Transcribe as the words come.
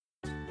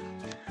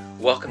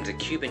Welcome to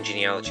Cuban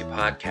Genealogy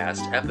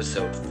Podcast,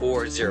 episode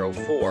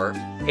 404,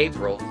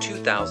 April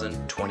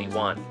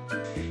 2021.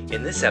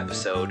 In this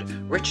episode,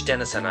 Rich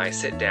Dennis and I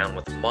sit down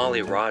with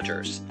Molly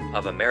Rogers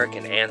of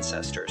American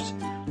Ancestors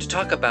to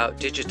talk about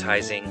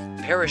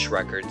digitizing parish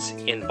records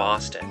in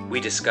Boston. We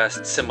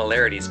discussed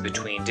similarities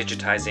between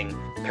digitizing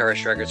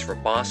parish records for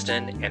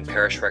Boston and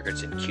parish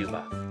records in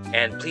Cuba.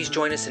 And please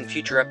join us in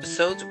future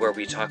episodes where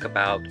we talk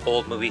about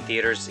old movie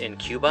theaters in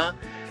Cuba,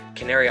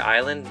 Canary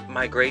Island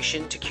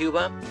migration to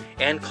Cuba,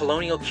 and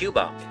colonial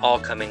Cuba, all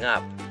coming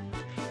up.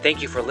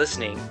 Thank you for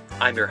listening.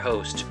 I'm your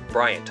host,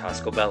 Brian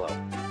Toscobello.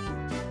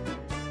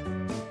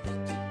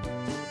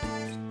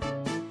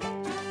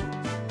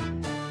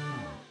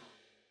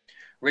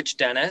 Rich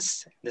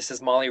Dennis, this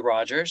is Molly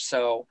Rogers.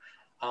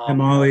 Hi,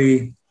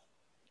 Molly.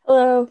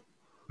 Hello.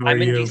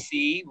 I'm in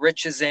DC.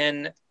 Rich is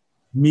in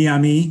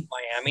Miami.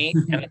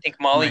 And I think,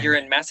 Molly, you're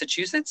in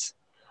Massachusetts?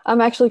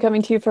 I'm actually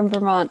coming to you from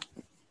Vermont.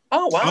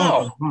 Oh,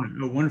 wow.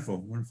 Oh,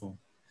 wonderful.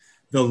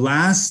 The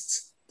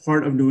last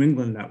part of New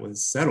England that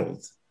was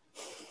settled.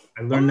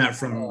 I learned that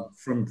from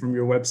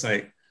your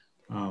website.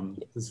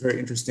 It's very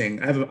interesting.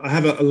 I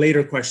have a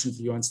later question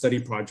for you on study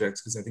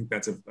projects, because I think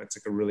that's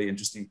like a really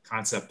interesting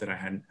concept that I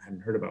hadn't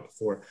heard about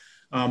before.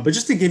 But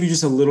just to give you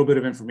just a little bit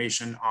of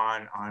information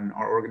on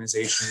our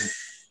organization,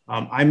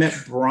 I met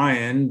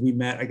Brian. We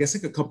met, I guess,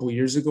 like a couple of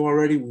years ago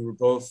already. We were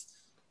both,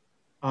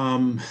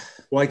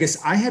 I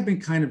guess I had been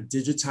kind of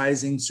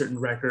digitizing certain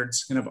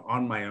records kind of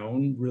on my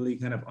own, really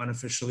kind of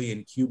unofficially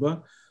in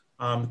Cuba.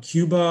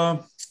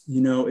 Cuba,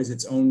 is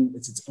its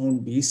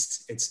own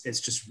beast. It's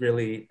just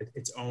really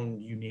its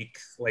own unique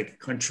like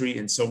country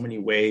in so many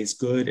ways,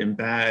 good and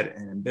bad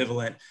and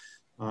ambivalent.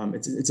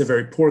 It's a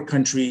very poor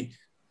country.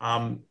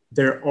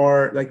 There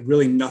are like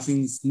really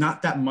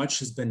not that much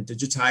has been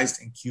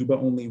digitized in Cuba.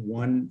 Only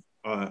one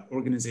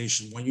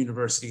organization, one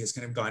university has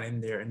kind of gone in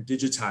there and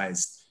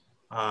digitized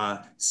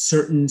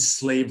certain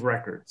slave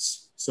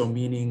records. So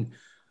meaning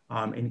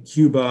in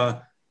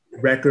Cuba,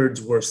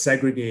 records were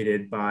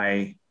segregated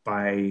by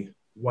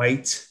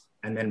white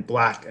and then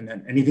black, and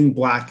then anything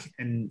black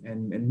and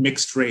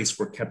mixed race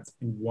were kept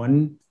in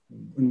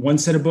one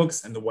set of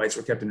books, and the whites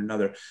were kept in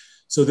another.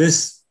 So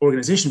this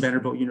organization,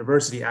 Vanderbilt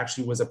University,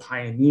 actually was a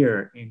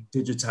pioneer in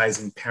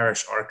digitizing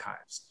parish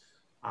archives.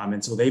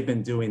 And so they've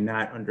been doing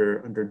that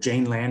under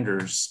Jane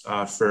Landers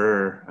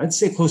for, I'd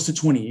say, close to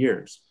 20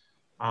 years.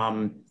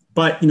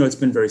 But, it's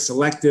been very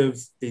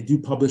selective. They do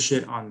publish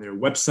it on their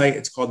website.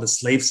 It's called the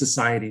Slave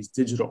Society's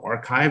Digital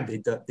Archive.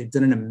 They've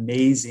done an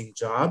amazing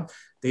job.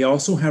 They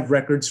also have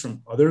records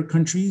from other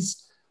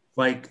countries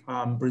like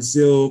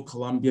Brazil,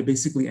 Colombia,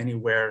 basically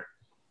anywhere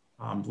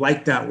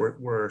like that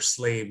where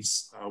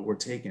slaves were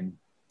taken.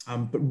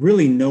 But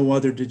really no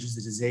other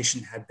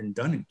digitization had been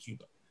done in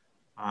Cuba,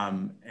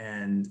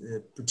 and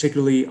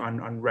particularly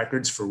on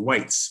records for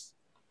whites.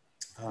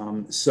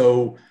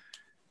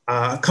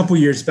 A couple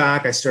years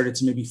back, I started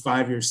to maybe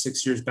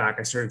 6 years back,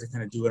 I started to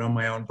kind of do it on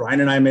my own. Brian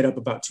and I made up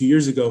about 2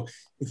 years ago.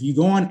 If you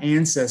go on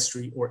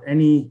Ancestry or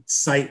any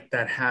site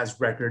that has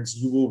records,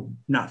 you will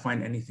not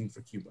find anything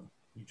for Cuba.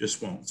 You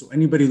just won't. So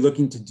anybody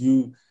looking to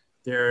do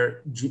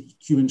their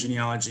Cuban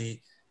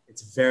genealogy,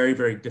 it's very,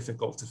 very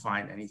difficult to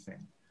find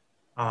anything.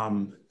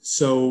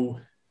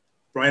 So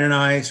Brian and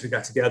I sort of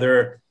got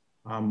together.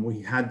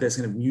 We had this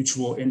kind of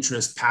mutual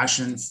interest,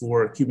 passion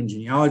for Cuban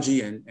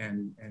genealogy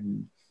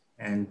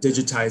and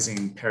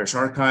digitizing parish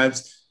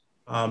archives.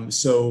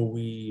 So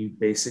we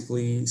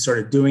basically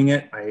started doing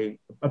it.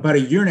 About a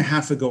year and a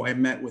half ago, I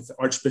met with the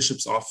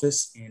Archbishop's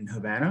office in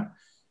Havana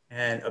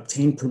and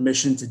obtained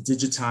permission to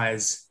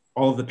digitize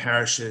all of the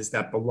parishes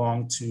that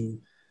belong to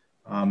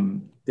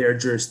their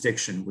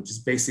jurisdiction, which is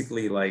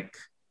basically like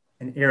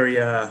an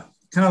area,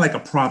 kind of like a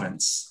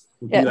province,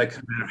 would be like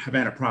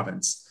Havana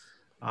province,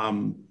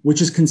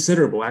 which is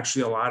considerable.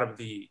 Actually, a lot of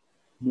the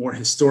more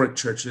historic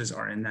churches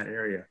are in that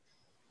area.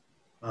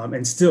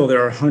 And still,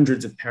 there are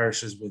hundreds of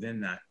parishes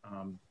within that.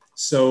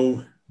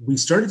 So we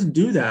started to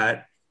do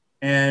that,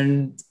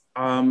 and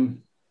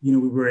we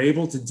were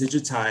able to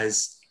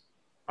digitize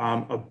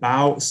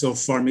about so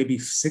far maybe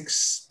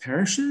 6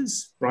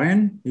 parishes,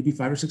 Brian, maybe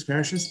 5 or 6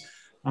 parishes,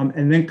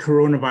 and then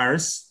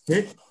coronavirus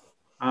hit.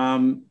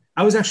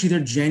 I was actually there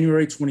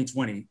January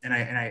 2020, and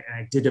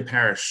I did a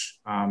parish,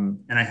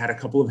 and I had a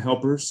couple of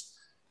helpers.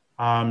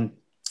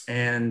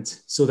 And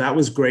so that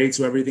was great.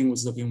 So everything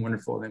was looking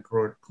wonderful. And then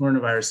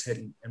coronavirus hit,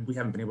 and we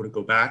haven't been able to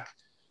go back.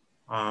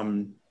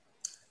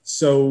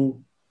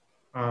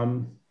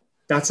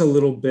 That's a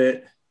little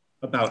bit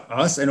about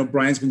us. I know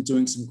Brian's been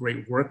doing some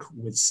great work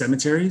with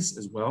cemeteries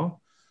as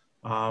well.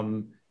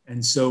 And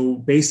so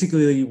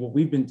basically what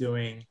we've been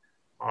doing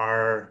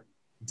are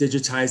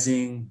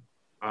digitizing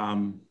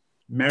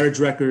marriage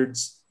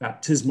records,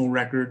 baptismal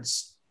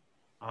records,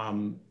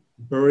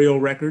 burial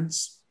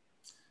records.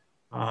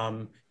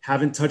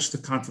 Haven't touched the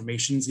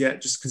confirmations yet,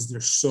 just because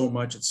there's so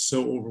much, it's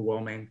so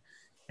overwhelming.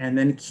 And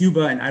then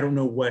Cuba, and I don't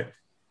know what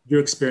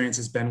your experience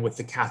has been with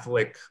the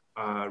Catholic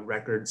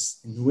records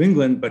in New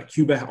England, but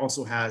Cuba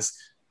also has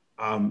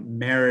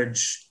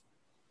marriage,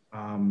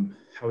 how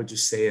would you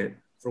say it?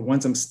 For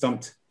once, I'm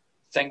stumped.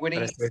 Sanguinity?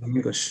 How to say it in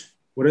English.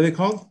 What are they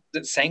called?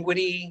 Is it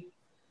sanguinity?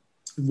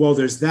 Well,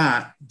 there's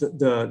that. But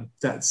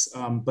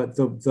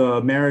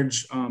the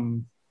marriage,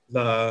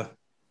 the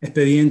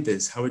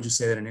expedientes. How would you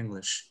say that in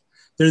English?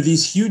 There are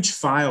these huge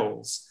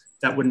files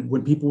that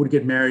when people would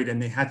get married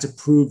and they had to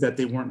prove that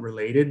they weren't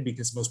related,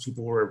 because most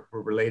people were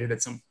related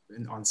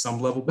on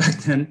some level back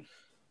then.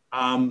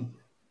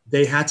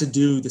 They had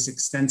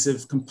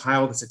to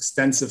compile this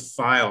extensive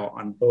file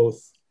on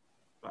both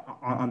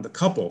on the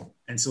couple.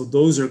 And so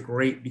those are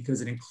great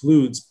because it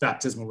includes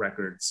baptismal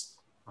records,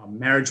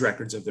 marriage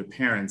records of their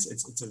parents.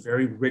 It's a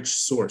very rich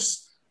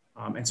source.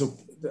 And so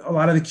a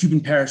lot of the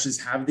Cuban parishes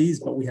have these,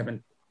 but we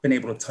haven't been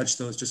able to touch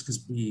those just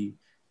because we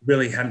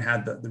really hadn't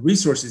had the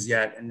resources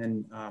yet. And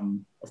then,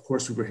 of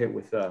course, we were hit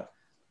with the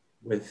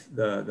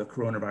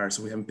coronavirus,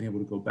 so we haven't been able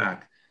to go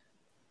back.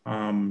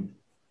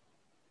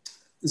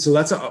 So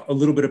that's a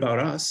little bit about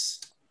us.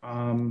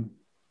 Can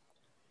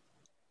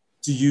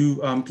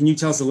you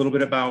tell us a little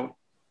bit about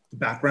the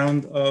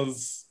background of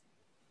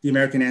the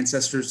American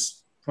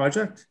Ancestors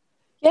Project?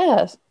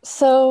 Yeah,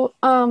 so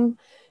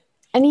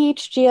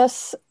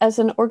NEHGS as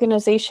an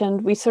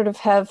organization, we sort of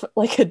have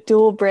like a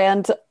dual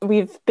brand.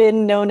 We've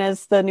been known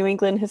as the New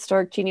England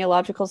Historic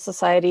Genealogical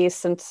Society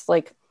since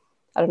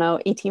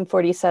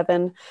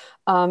 1847.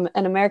 And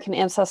American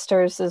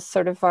Ancestors is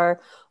sort of our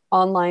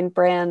online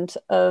brand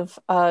of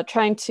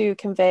trying to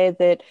convey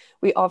that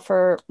we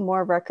offer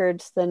more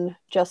records than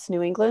just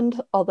New England,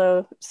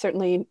 although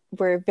certainly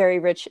we're very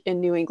rich in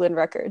New England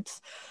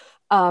records.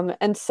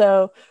 And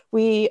so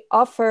we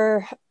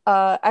offer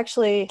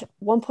actually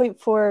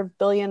 1.4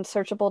 billion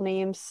searchable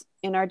names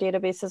in our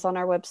databases on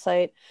our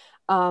website.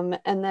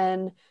 And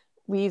then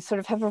we sort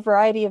of have a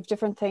variety of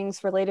different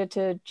things related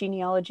to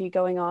genealogy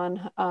going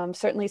on.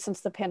 Certainly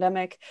since the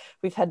pandemic,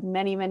 we've had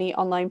many, many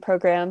online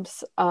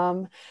programs.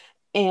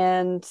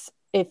 And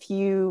if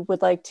you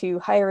would like to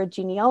hire a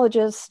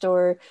genealogist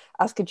or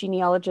ask a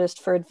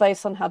genealogist for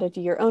advice on how to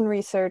do your own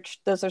research,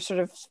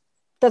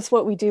 that's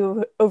what we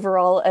do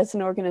overall as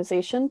an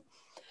organization.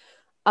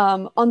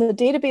 On the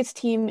database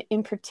team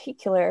in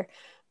particular,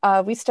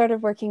 we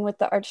started working with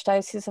the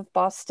Archdiocese of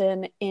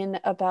Boston in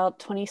about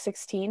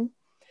 2016.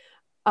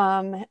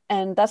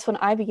 And that's when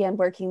I began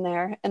working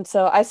there. And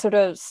so I sort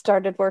of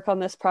started work on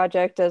this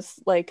project as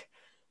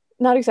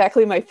not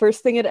exactly my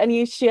first thing at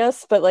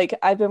NEHGS, but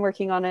I've been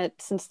working on it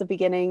since the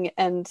beginning,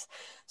 and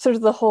sort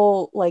of the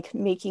whole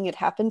making it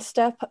happen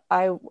step,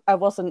 I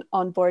wasn't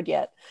on board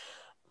yet.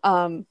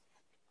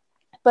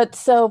 But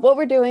so what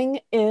we're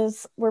doing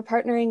is we're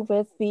partnering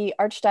with the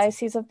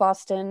Archdiocese of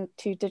Boston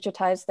to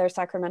digitize their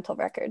sacramental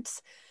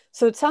records.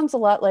 So it sounds a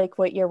lot like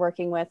what you're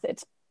working with.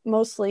 It's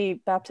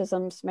mostly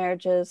baptisms,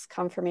 marriages,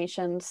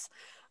 confirmations.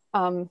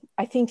 I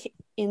think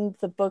in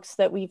the books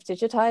that we've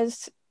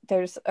digitized,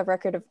 there's a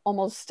record of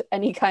almost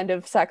any kind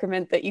of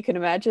sacrament that you can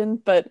imagine,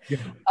 but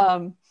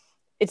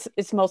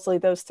it's mostly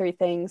those three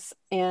things.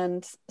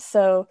 And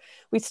so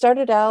we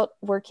started out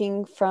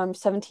working from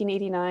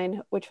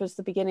 1789, which was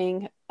the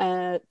beginning,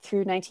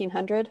 through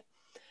 1900.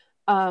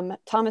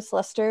 Thomas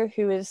Lester,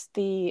 who is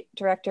the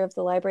director of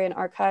the Library and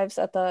Archives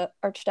at the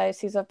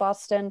Archdiocese of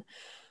Boston,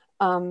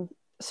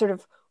 sort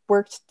of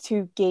worked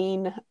to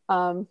gain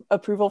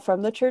approval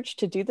from the church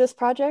to do this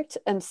project.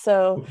 And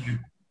so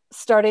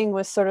starting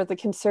with sort of the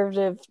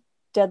conservative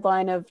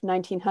deadline of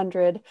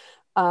 1900,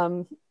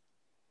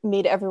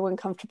 made everyone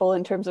comfortable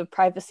in terms of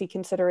privacy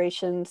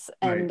considerations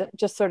and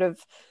just sort of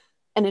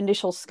an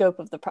initial scope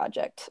of the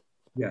project.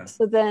 Yeah.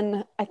 So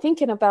then I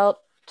think in about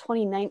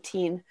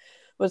 2019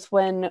 was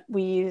when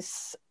we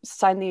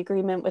signed the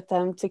agreement with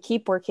them to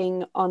keep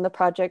working on the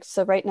project.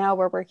 So right now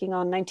we're working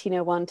on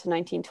 1901 to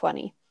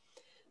 1920.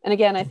 And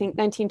again, I think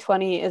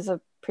 1920 is a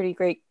pretty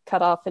great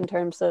cutoff in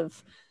terms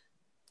of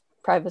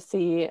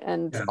privacy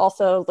and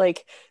also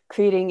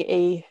creating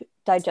a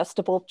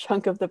digestible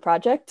chunk of the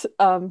project,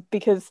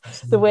 because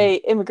the way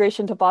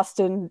immigration to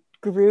Boston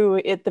grew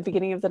at the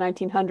beginning of the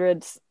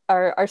 1900s,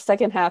 our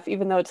second half,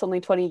 even though it's only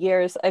 20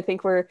 years, I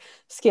think we're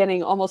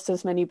scanning almost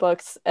as many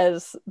books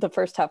as the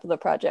first half of the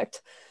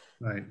project.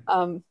 Right.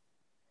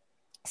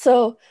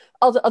 So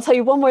I'll tell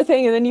you one more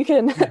thing and then you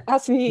can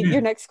ask me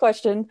your next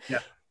question.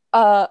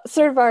 Yeah.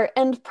 Sort of our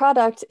end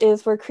product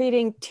is we're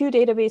creating two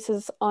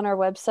databases on our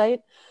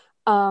website.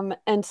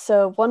 And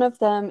so one of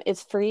them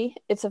is free.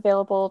 It's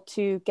available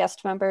to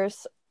guest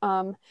members.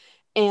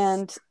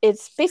 And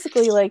it's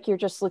basically you're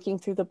just looking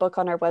through the book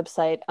on our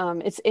website.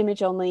 It's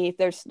image only.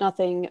 There's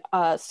nothing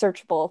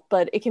searchable,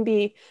 but it can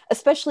be,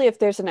 especially if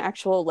there's an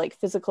actual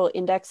physical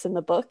index in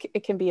the book,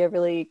 it can be a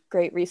really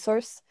great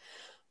resource.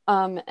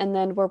 And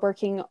then we're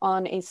working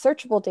on a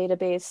searchable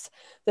database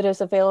that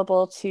is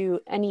available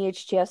to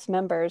NEHGS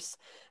members.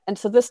 And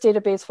so this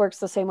database works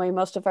the same way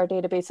most of our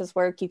databases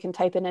work. You can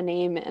type in a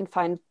name and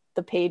find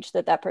the page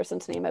that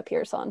person's name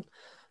appears on.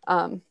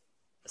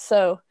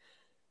 So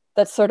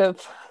that's sort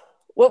of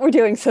what we're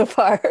doing so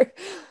far.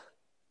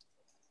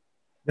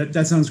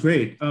 That sounds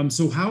great.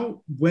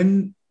 So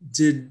when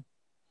did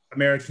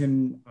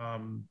American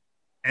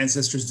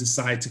ancestors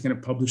decide to kind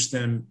of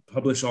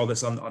publish all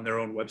this on their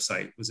own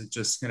website? Was it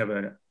just kind of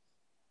a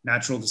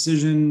natural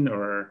decision,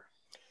 or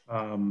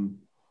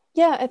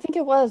Yeah, I think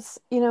it was.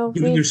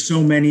 given there's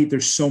so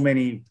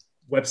many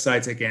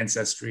websites like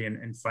Ancestry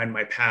and Find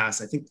My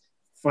Past. I think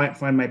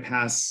Find My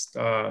Past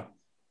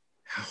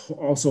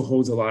also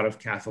holds a lot of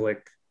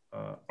Catholic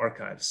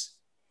archives.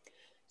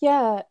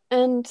 Yeah,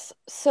 and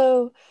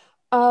so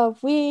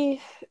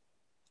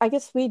I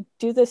guess we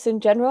do this in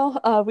general.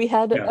 We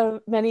had Yeah.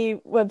 many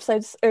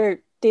websites or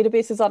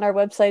databases on our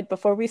website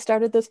before we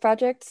started this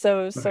project,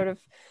 so Okay. sort of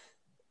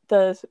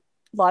the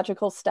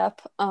logical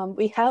step.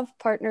 We have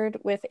partnered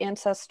with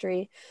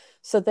Ancestry,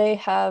 so they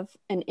have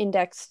an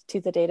index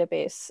to the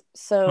database.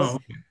 So Oh,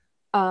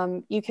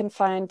 okay. you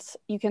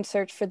can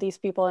search for these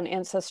people in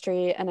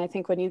Ancestry, and I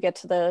think when you get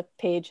to the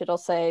page, it'll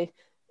say,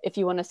 if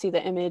you want to see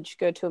the image,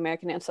 go to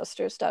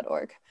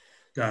americanancestors.org.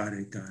 Got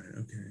it. Got it.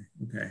 Okay.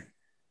 Okay.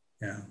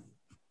 Yeah.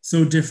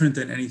 So different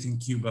than anything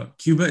Cuba.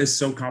 Cuba is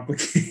so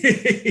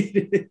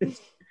complicated.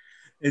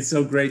 It's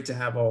so great to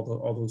have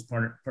all those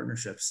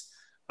partnerships.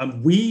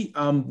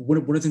 One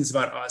of the things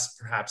about us,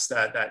 perhaps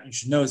that you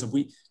should know, is that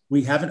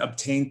we haven't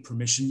obtained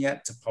permission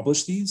yet to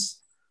publish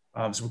these.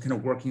 So we're kind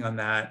of working on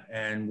that,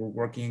 and we're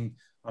working,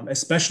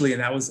 especially,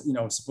 and that was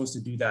supposed to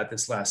do that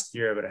this last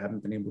year, but I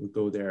haven't been able to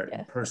go there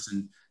in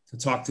person to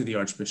talk to the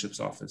Archbishop's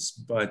office.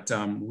 But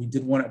we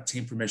did want to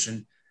obtain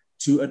permission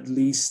to at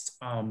least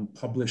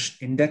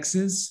publish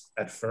indexes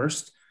at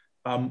first.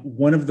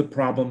 One of the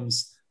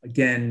problems,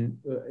 again,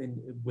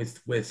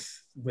 with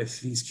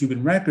these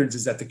Cuban records,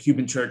 is that the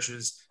Cuban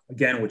churches,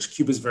 again, which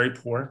Cuba is very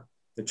poor,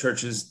 the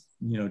churches,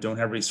 don't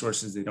have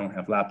resources, they don't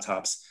have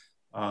laptops.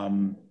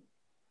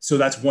 So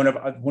that's one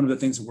of the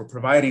things that we're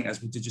providing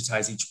as we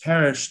digitize each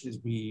parish, is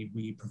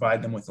we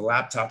provide them with a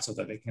laptop so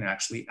that they can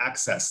actually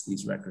access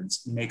these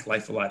records, make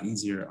life a lot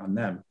easier on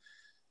them.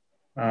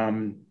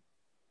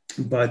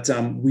 But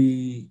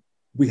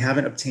we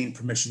haven't obtained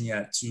permission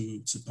yet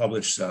to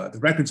publish the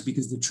records,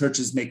 because the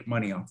churches make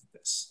money off of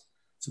this.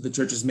 So the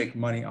churches make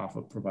money off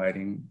of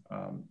providing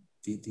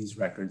these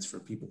records for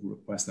people who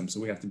request them. So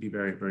we have to be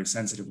very, very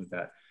sensitive with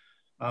that.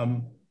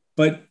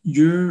 But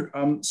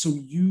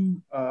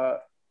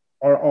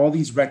are all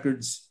these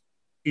records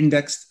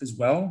indexed as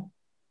well?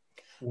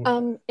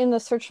 In the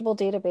searchable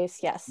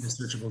database, yes. In the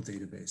searchable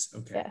database,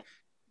 okay. Yeah.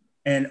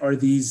 And are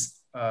these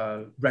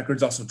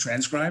records also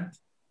transcribed?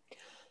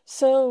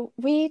 So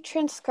we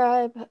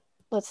transcribe,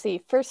 let's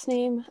see, first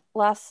name,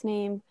 last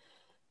name,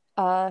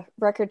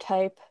 record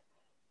type,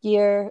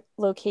 year,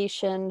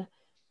 location,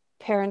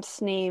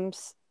 parents'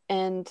 names,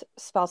 and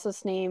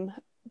spouse's name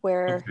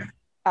where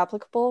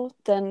applicable.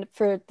 Then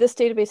for this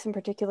database in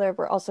particular,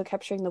 we're also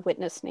capturing the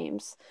witness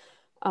names,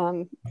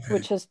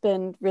 which has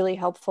been really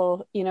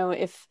helpful.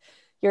 If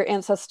your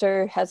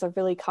ancestor has a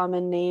really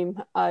common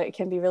name, it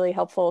can be really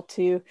helpful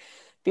to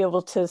be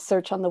able to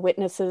search on the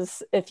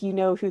witnesses. If you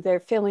know who their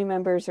family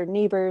members or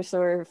neighbors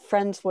or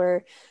friends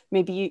were,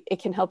 maybe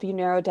it can help you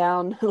narrow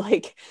down,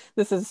 like,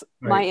 this is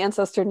my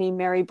ancestor named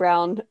Mary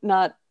Brown,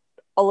 not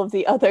all of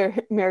the other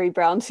Mary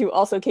Browns who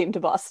also came to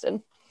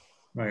Boston.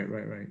 Right.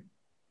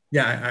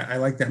 Yeah, I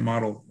like that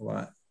model a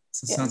lot.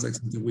 So it sounds like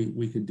something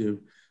we could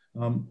do.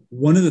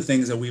 One of the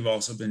things that we've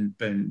also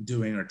been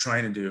doing or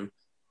trying to do,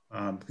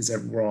 because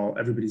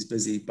everybody's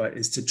busy, but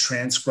is to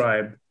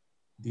transcribe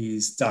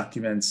these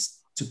documents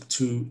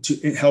to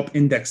help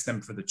index them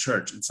for the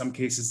church. In some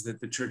cases that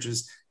the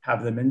churches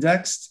have them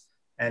indexed,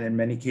 and in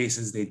many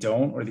cases they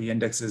don't, or the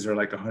indexes are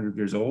like 100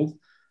 years old.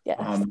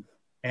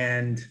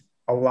 And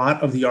a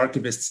lot of the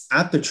archivists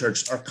at the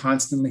church are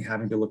constantly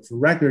having to look for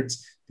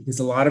records, because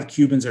a lot of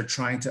Cubans are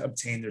trying to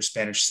obtain their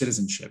Spanish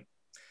citizenship.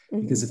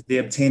 Because if they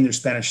obtain their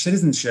Spanish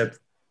citizenship,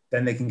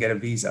 then they can get a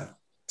visa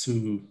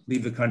to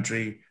leave the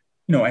country,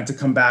 and to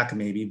come back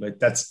maybe, but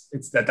that's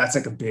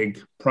like a big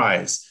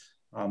prize.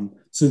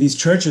 So these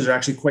churches are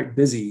actually quite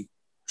busy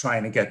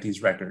trying to get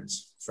these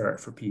records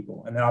for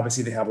people. And then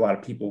obviously they have a lot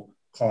of people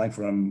calling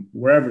from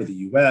wherever, the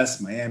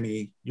US,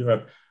 Miami,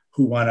 Europe,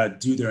 who want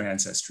to do their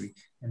ancestry.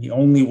 And the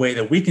only way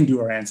that we can do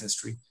our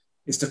ancestry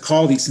is to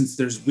call these,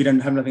 since we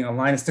don't have nothing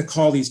online, is to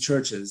call these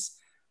churches.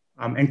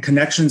 And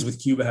connections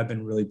with Cuba have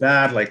been really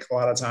bad. Like, a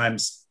lot of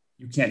times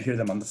you can't hear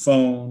them on the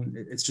phone.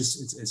 It's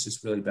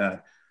just really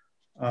bad.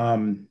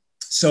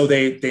 So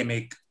they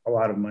make a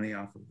lot of money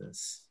off of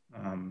this.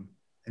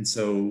 And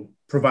so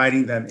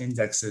providing them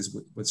indexes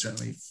would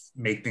certainly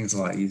make things a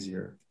lot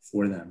easier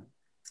for them.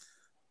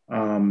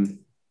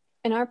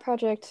 In our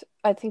project,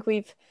 I think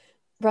we've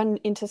run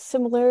into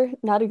similar,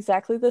 not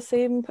exactly the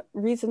same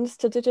reasons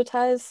to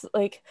digitize.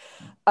 Like,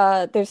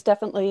 there's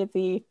definitely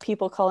the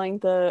people calling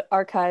the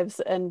archives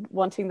and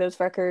wanting those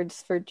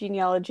records for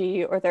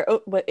genealogy, or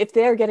if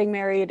they're getting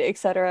married,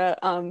 etc.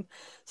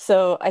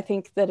 So I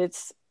think that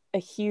it's a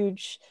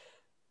huge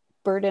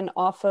burden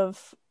off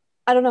of,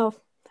 I don't know,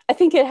 I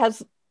think it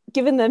has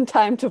given them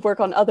time to work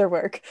on other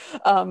work.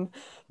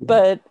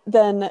 But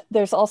then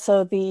there's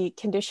also the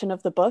condition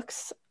of the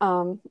books.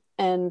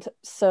 And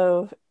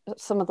so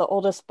some of the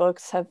oldest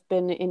books have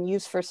been in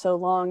use for so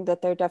long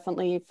that they're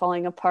definitely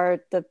falling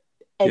apart. The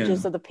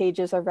edges of the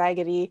pages are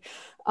raggedy.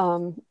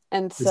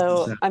 And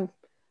so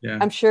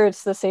I'm sure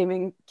it's the same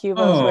in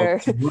Cuba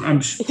where,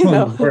 I'm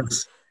probably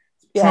worse.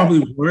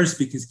 Probably worse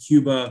because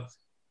Cuba,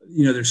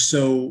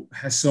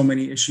 has so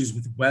many issues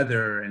with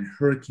weather and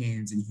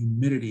hurricanes and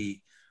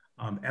humidity.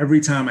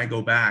 Every time I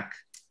go back,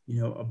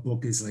 a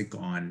book is like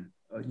gone.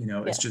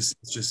 It's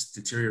just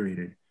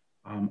deteriorated.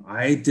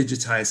 I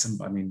digitized some,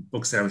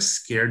 books that I was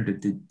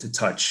scared to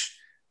touch,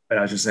 but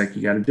I was just like,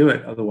 you got to do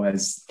it.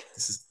 Otherwise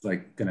this is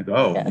like going to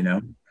go,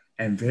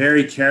 and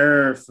very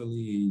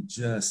carefully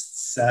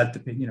just set the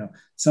page.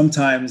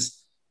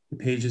 Sometimes the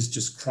pages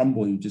just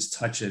crumble. You just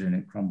touch it and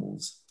it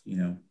crumbles,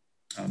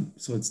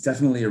 so it's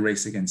definitely a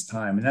race against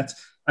time. And that's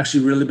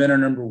actually really been our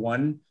number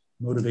one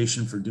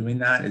motivation for doing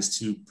that, is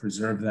to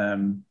preserve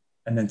them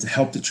and then to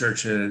help the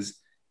churches.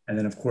 And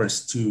then of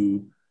course,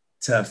 to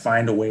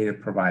find a way to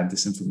provide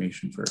this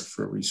information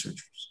for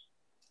researchers.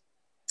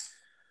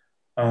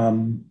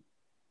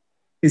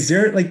 Is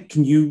there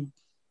can you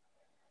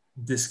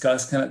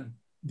discuss kind of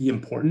the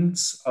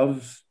importance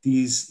of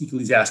these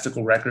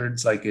ecclesiastical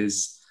records?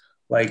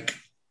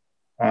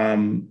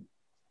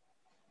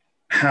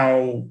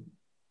 How,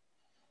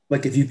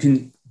 if you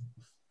can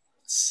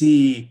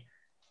see,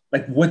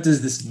 what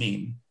does this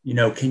mean?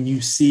 Can you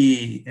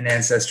see an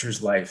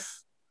ancestor's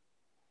life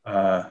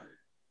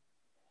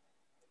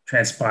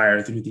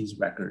transpire through these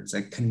records?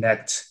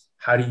 Connect,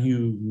 how do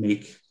you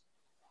make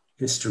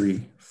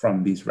history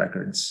from these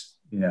records?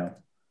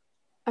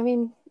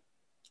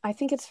 I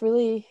think it's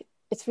really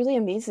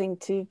amazing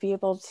to be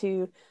able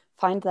to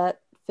find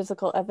that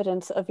physical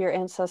evidence of your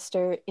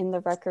ancestor in the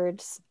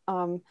records.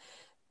 And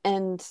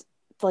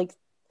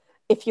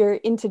if you're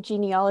into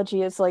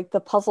genealogy as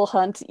the puzzle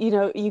hunt,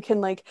 you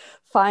can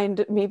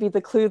find maybe the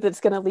clue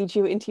that's going to lead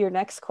you into your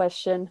next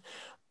question.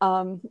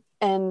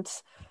 And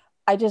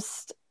I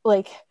just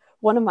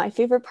one of my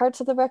favorite parts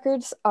of the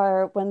records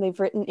are when they've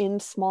written in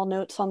small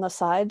notes on the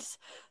sides.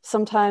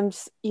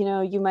 Sometimes,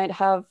 you might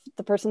have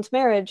the person's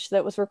marriage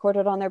that was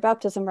recorded on their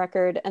baptism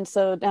record. And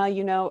so now,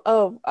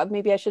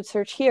 maybe I should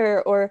search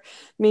here, or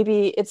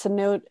maybe it's a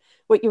note,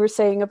 what you were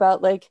saying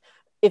about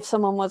if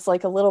someone was a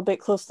little bit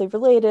closely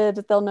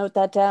related, they'll note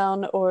that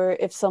down. Or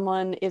if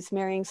someone is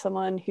marrying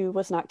someone who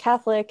was not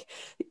Catholic,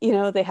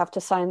 they have to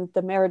sign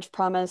the marriage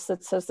promise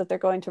that says that they're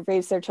going to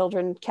raise their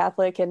children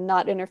Catholic and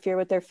not interfere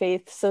with their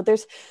faith. So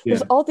there's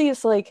all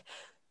these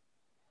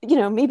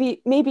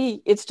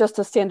maybe it's just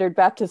a standard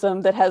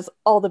baptism that has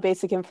all the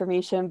basic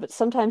information, but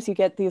sometimes you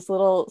get these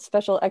little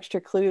special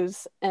extra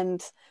clues.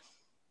 And,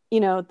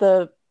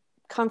 the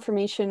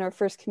confirmation or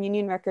first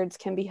communion records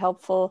can be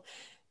helpful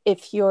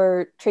if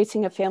you're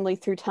tracing a family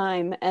through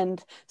time,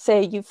 and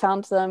say you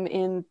found them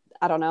in,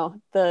 I don't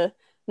know, the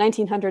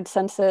 1900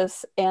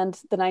 census and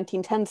the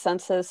 1910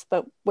 census,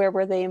 but where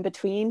were they in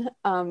between?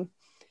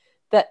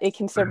 That it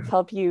can sort of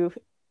help you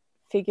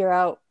figure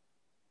out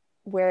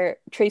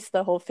trace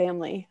the whole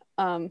family.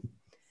 Let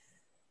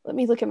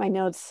me look at my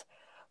notes.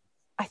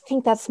 I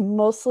think that's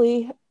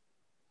mostly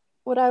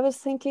what I was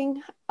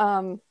thinking.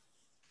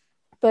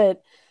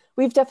 But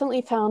we've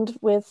definitely found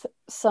with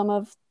some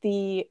of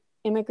the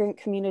immigrant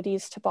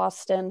communities to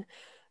Boston,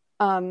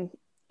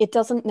 it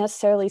doesn't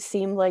necessarily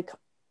seem like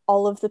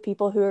all of the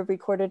people who are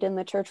recorded in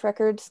the church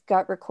records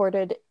got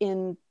recorded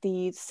in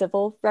the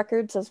civil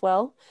records as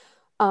well.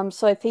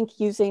 So I think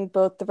using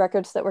both the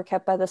records that were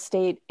kept by the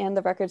state and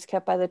the records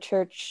kept by the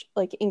church,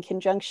 in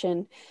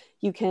conjunction,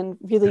 you can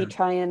really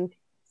try and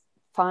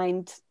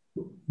find.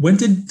 When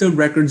did the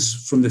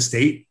records from the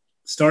state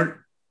start?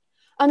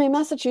 In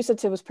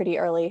Massachusetts, it was pretty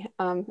early.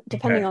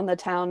 Depending on the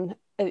town,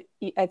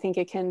 I think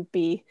it can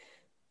be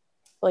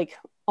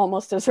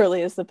almost as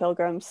early as the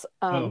Pilgrims.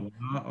 Oh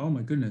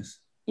my goodness.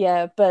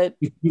 Yeah, but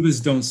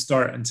Cubas don't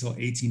start until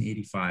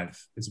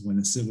 1885 is when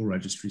the civil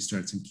registry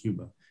starts in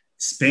Cuba.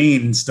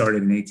 Spain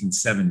started in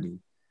 1870.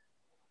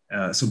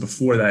 So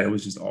before that, it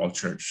was just all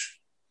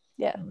church.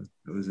 Yeah.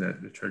 It was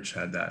that the church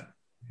had that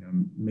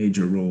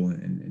major role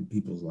in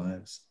people's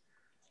lives.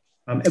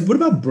 And what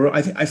about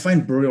I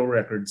find burial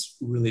records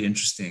really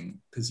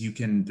interesting because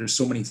there's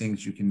so many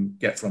things you can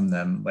get from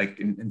them.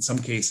 In some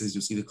cases,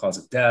 you'll see the cause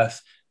of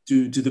death.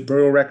 Do the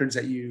burial records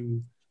that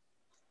you're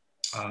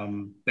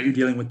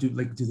dealing with, do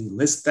they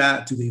list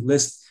that? Do they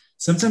list?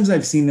 Sometimes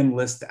I've seen them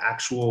list the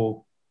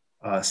actual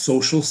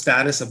social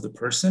status of the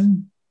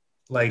person,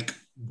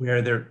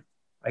 where they're,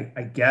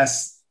 I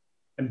guess,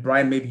 and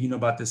Brian, maybe you know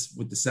about this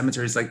with the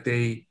cemeteries,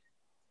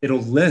 it'll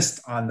list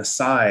on the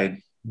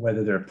side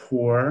whether they're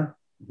poor,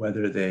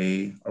 whether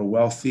they are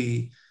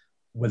wealthy,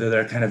 whether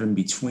they're kind of in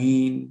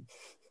between.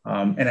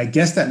 And I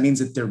guess that means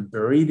that they're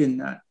buried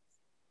in a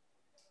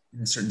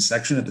certain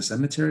section of the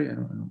cemetery. I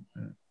don't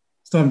know.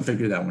 Still haven't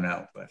figured that one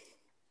out, but.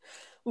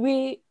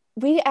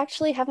 We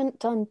actually haven't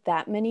done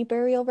that many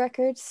burial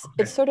records.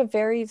 Okay. It sort of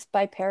varies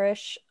by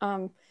parish.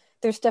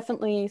 There's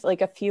definitely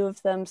a few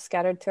of them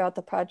scattered throughout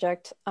the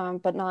project,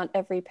 but not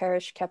every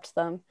parish kept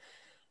them.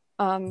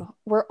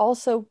 We're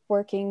also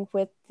working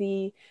with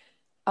the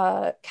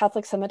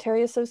Catholic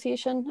Cemetery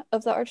Association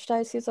of the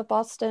Archdiocese of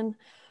Boston.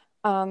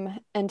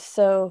 And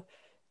so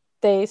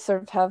they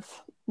sort of have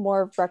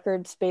more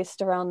records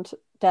based around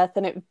death,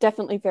 and it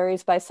definitely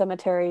varies by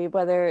cemetery,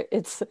 whether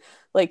it's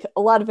like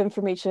a lot of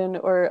information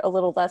or a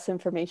little less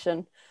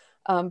information.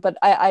 But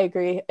I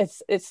agree.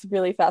 It's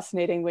really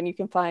fascinating when you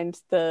can find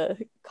the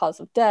cause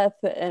of death,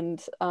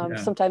 and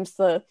sometimes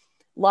the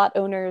lot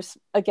owners,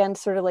 again,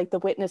 sort of like the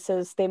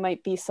witnesses, they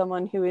might be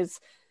someone who is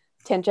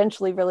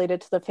tangentially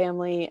related to the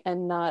family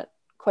and not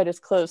quite as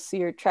close. So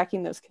you're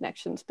tracking those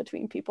connections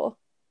between people.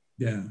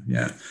 Yeah,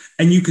 yeah.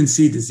 And you can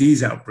see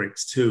disease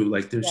outbreaks too.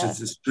 Like there's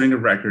just a string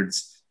of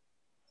records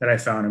that I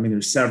found. I mean,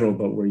 there's several,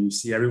 but where you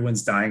see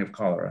everyone's dying of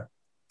cholera.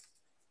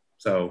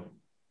 So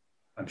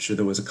I'm sure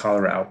there was a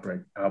cholera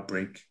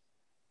outbreak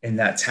in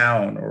that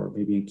town or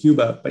maybe in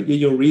Cuba, but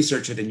you'll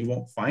research it and you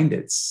won't find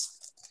it's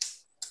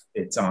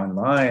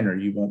online, or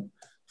you won't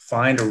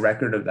find a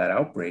record of that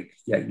outbreak.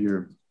 Yet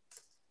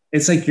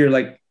it's like you're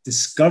like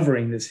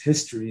discovering this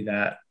history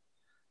that,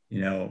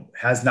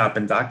 has not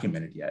been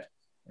documented yet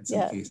in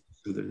some cases.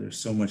 So there's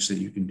so much that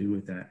you can do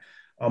with that.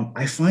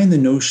 I find the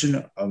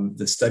notion of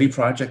the study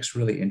projects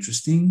really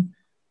interesting.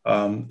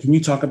 Can you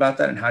talk about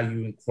that and how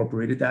you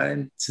incorporated that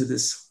into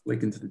this,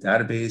 like into the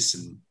database?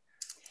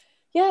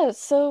 Yeah,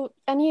 so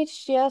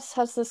NEHGS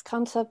has this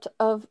concept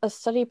of a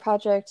study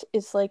project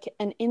is like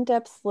an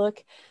in-depth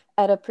look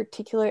at a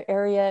particular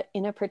area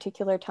in a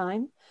particular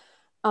time.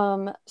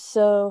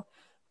 So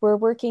we're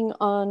working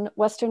on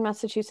Western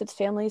Massachusetts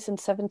families in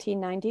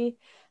 1790.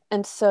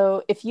 And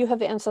so if you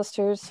have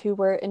ancestors who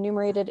were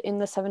enumerated in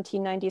the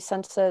 1790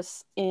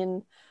 census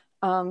in,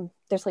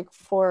 there's like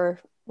 4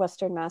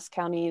 Western Mass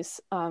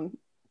counties,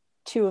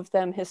 2 of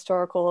them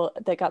historical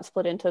that got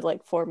split into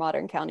like 4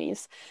 modern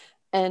counties.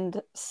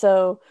 And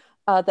so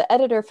the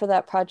editor for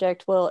that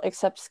project will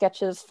accept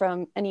sketches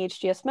from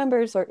NEHGS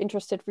members or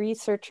interested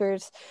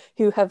researchers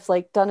who have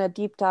like done a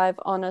deep dive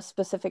on a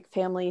specific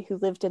family who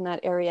lived in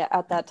that area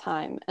at that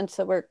time. And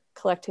so we're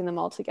collecting them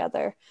all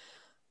together.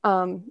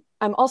 I'm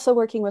also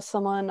working with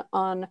someone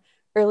on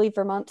early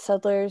Vermont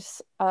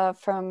settlers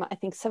from, I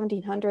think,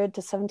 1700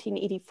 to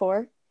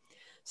 1784.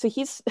 So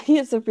he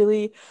has a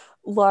really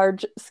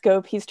large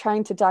scope. He's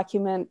trying to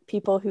document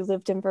people who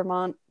lived in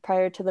Vermont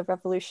prior to the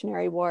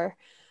Revolutionary War.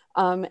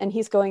 And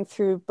he's going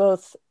through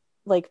both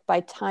like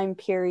by time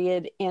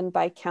period and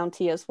by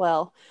county as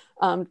well,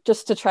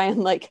 just to try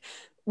and like,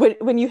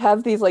 when you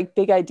have these like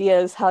big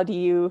ideas, how do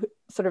you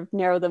sort of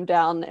narrow them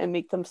down and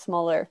make them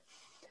smaller?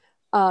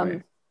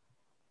 Right.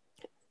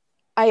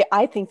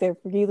 I think they're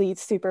really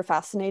super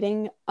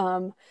fascinating.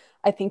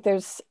 I think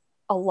there's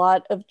a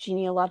lot of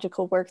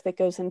genealogical work that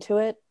goes into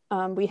it.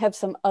 We have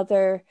some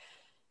other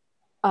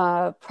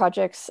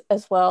projects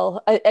as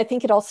well. I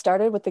think it all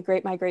started with the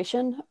Great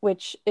Migration,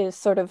 which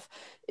is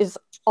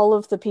all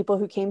of the people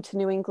who came to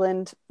New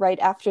England right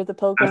after the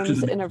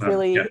Pilgrims in a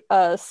really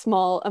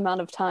small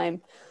amount of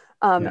time.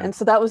 And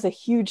so that was a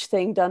huge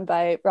thing done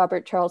by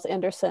Robert Charles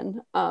Anderson.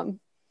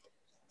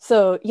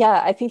 So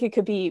yeah, I think it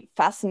could be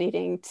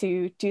fascinating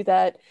to do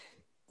that.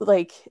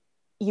 Like,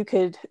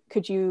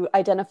 could you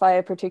identify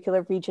a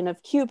particular region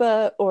of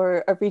Cuba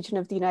or a region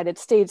of the United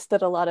States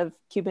that a lot of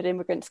Cuban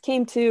immigrants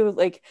came to?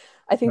 Like,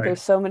 I think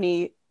there's so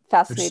many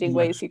fascinating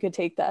ways you could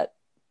take that.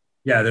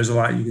 Yeah, there's a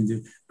lot you can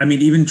do. I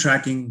mean, even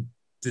tracking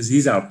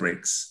disease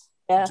outbreaks.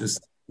 Yeah.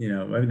 Just, I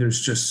mean, there's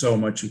just so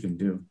much you can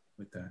do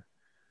with that.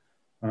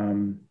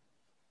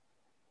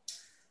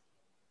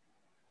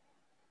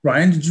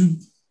 Ryan,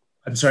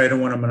 I'm sorry, I don't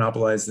want to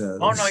monopolize the.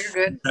 Oh, no, you're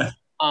good.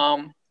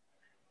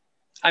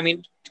 I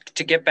mean,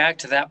 to get back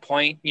to that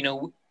point,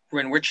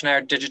 when Rich and I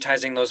are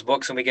digitizing those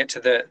books and we get to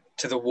the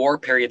war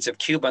periods of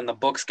Cuba and the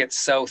books get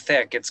so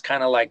thick, it's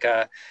kind of like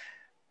a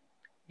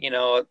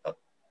little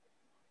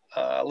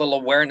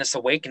awareness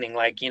awakening.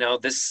 Like,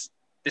 this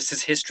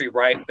is history,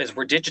 right? As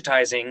we're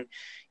digitizing,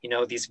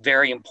 these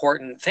very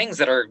important things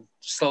that are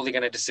slowly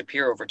going to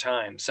disappear over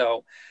time.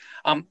 So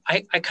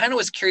I kind of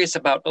was curious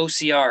about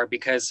OCR,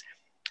 because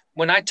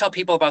when I tell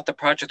people about the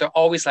project, they're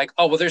always like,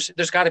 oh, well, there's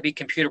got to be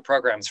computer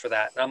programs for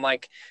that. And I'm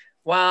like,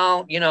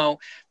 well,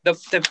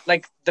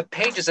 the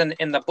pages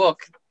in the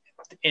book,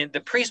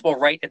 the priest will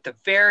write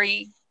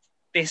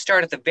they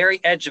start at the very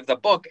edge of the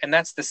book, and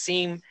that's the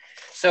seam.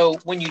 So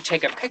when you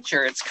take a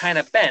picture, it's kind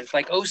of bent.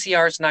 Like,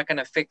 OCR is not going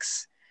to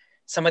fix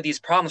some of these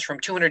problems from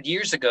 200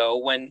 years ago.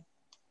 When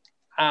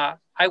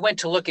I went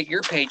to look at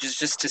your pages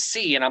just to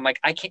see, and I'm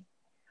like,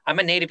 I'm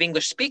a native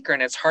English speaker,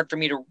 and it's hard for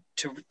me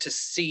to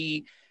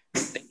see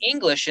the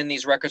English in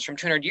these records from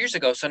 200 years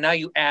ago. So now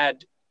you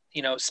add,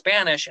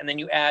 Spanish, and then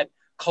you add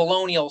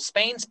colonial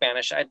Spain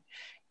Spanish.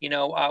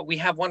 We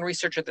have one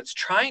researcher that's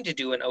trying to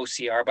do an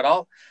OCR,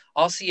 but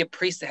I'll see a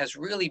priest that has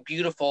really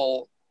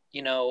beautiful,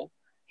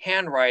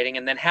 handwriting,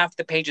 and then half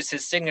the page is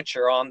his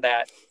signature on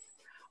that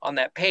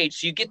page.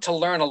 So you get to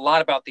learn a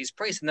lot about these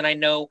priests. And then I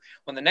know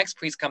when the next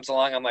priest comes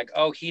along, I'm like,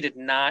 oh, he did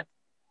not,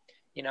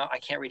 I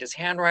can't read his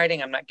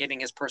handwriting. I'm not getting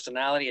his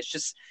personality. It's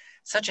just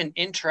such an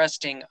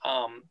interesting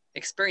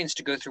experience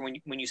to go through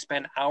when you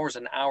spend hours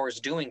and hours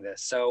doing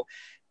this. So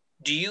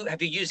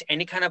have you used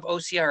any kind of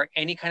OCR or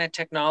any kind of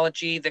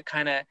technology that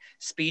kind of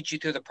speeds you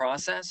through the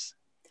process?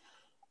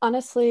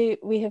 Honestly,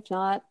 we have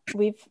not.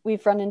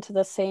 We've run into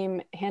the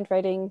same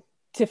handwriting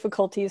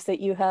difficulties that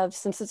you have,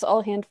 since it's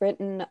all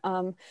handwritten.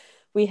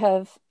 We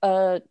have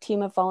a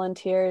team of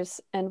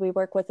volunteers, and we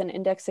work with an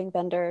indexing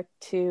vendor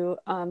to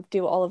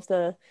do all of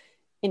the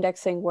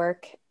indexing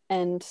work.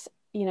 And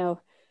you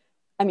know,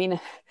 I mean,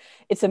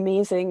 it's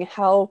amazing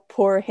how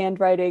poor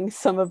handwriting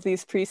some of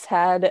these priests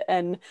had,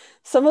 and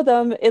some of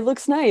them it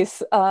looks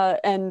nice.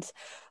 And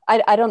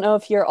I don't know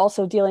if you're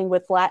also dealing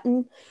with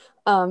Latin,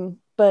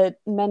 but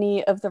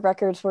many of the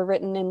records were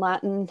written in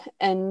Latin,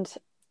 and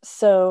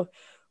so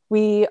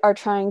we are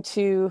trying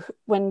to,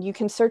 when you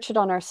can search it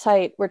on our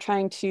site, we're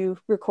trying to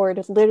record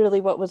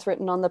literally what was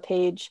written on the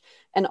page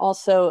and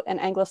also an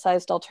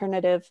anglicized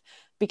alternative,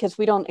 because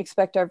we don't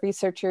expect our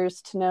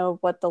researchers to know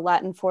what the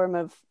Latin form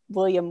of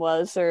William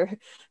was or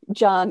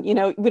John.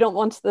 We don't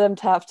want them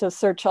to have to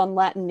search on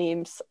Latin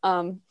names.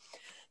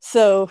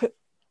 So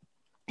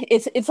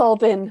it's all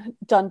been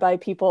done by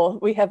people.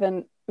 We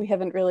haven't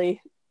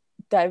really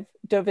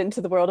dove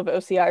into the world of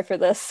OCR for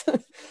this.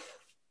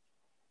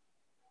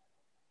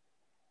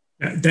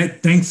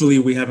 Thankfully,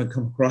 we haven't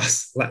come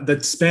across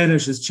that.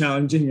 Spanish is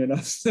challenging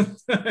enough.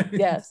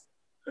 Yes.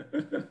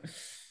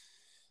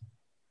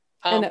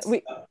 And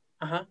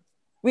uh-huh.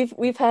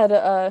 we've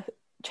had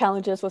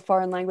challenges with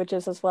foreign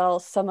languages as well.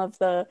 Some of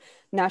the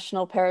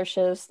national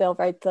parishes, they'll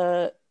write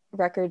the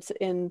records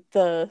in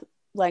the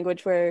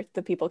language where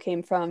the people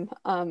came from,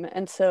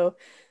 and so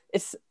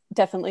it's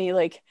definitely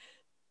like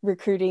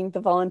recruiting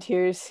the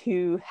volunteers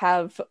who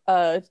have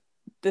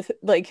this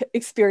like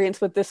experience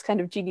with this kind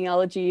of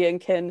genealogy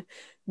and can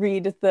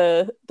read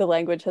the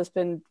language has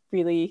been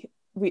really,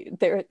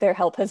 their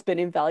help has been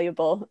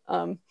invaluable.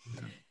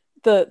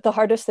 The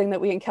hardest thing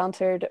that we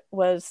encountered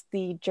was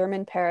the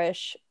German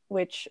parish,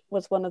 which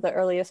was one of the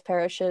earliest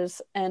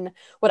parishes. And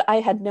what I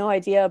had no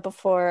idea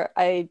before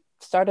I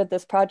started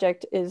this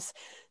project is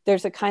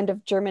there's a kind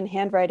of German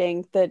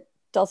handwriting that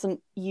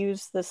doesn't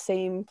use the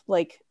same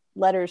like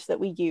letters that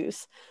we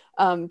use.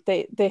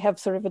 They have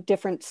sort of a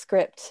different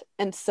script,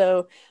 and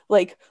so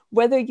like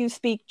whether you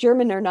speak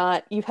German or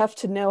not, you have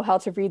to know how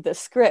to read the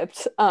script.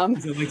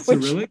 Is it like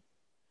Cyrillic?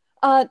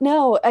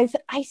 No,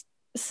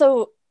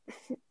 so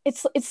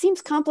it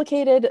seems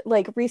complicated,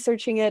 like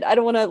researching it. I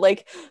don't want to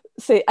like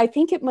say, I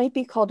think it might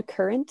be called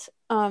current,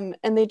 and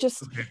they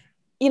just Okay.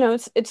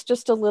 It's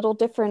just a little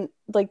different,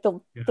 like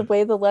the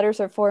way the letters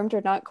are formed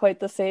are not quite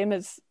the same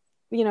as,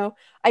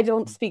 I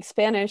don't speak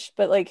Spanish,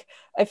 but like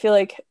I feel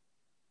like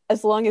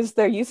as long as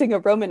they're using a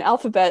Roman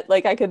alphabet,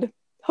 like I could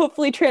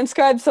hopefully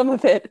transcribe some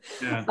of it.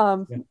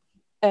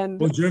 And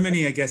well,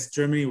 Germany, I guess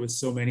Germany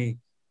was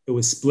it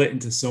was split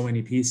into so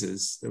many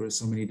pieces. There were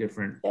so many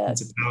different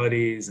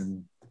principalities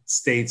and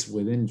states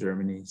within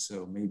Germany.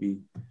 So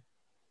maybe,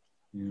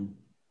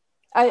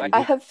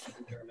 I have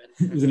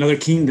it was another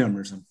kingdom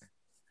or something.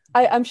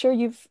 I'm sure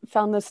you've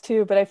found this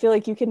too, but I feel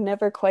like you can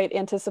never quite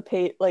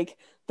anticipate like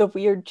the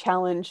weird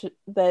challenge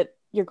that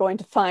you're going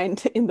to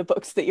find in the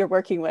books that you're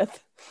working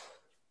with.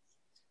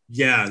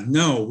 Yeah,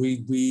 no,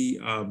 we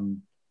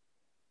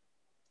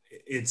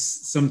it's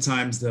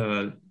sometimes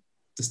the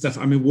stuff.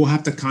 I mean, we'll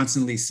have to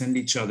constantly send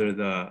each other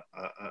a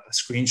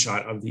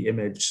screenshot of the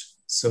image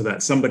so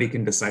that somebody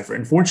can decipher.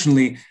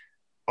 Unfortunately,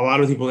 a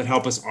lot of people that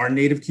help us are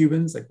native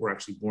Cubans, like we're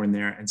actually born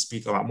there and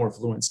speak a lot more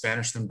fluent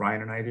Spanish than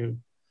Brian and I do.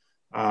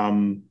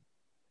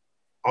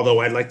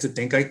 Although I'd like to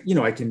think I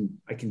can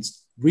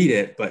read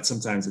it, but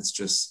sometimes it's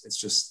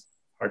just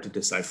hard to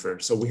decipher.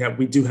 So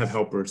we do have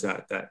helpers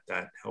that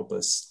help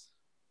us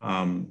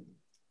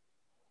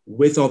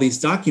with all these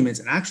documents.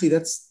 And actually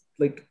that's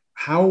like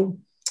how,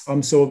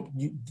 so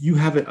you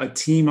have a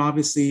team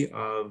obviously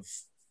of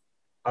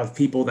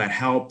people that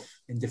help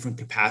in different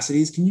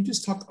capacities. Can you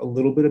just talk a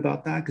little bit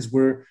about that? Because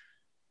we're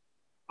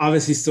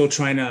obviously still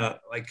trying to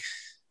like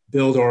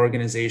build our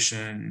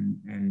organization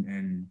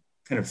and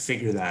kind of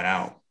figure that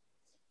out.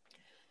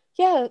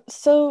 Yeah,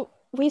 so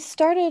we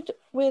started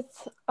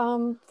with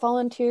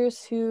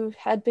volunteers who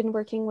had been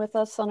working with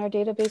us on our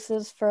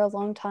databases for a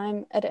long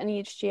time at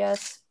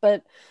NEHGS,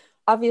 but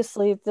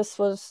obviously this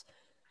was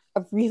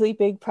a really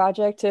big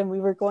project and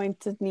we were going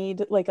to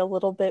need like a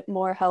little bit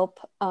more help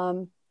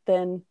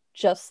than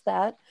just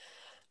that.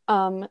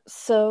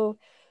 So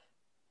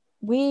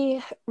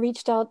we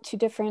reached out to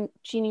different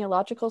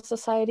genealogical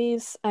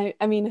societies. I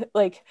mean,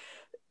 like,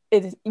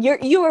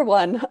 you are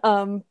one,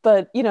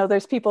 but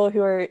there's people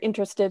who are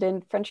interested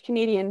in French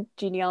Canadian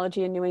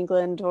genealogy in New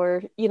England,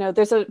 or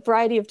there's a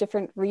variety of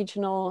different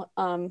regional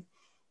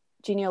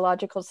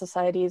genealogical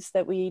societies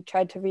that we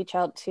tried to reach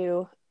out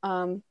to.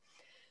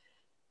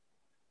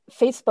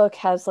 Facebook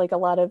has like a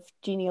lot of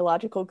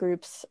genealogical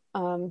groups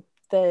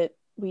that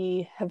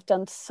we have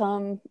done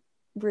some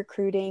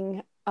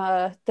recruiting.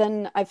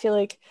 Then I feel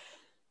like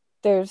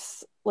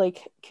there's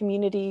like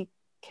community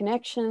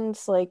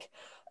connections, like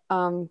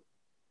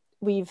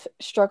we've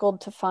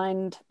struggled to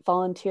find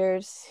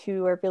volunteers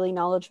who are really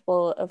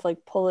knowledgeable of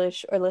like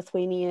Polish or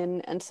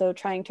Lithuanian. And so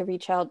trying to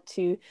reach out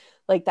to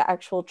like the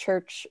actual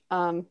church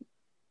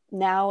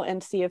now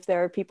and see if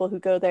there are people who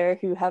go there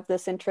who have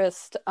this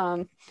interest.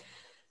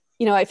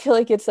 I feel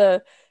like it's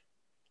a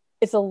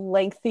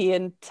lengthy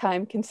and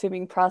time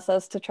consuming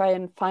process to try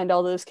and find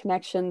all those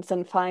connections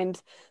and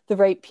find the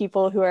right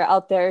people who are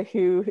out there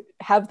who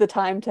have the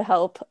time to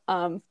help.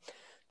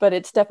 But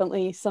it's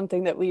definitely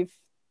something that we've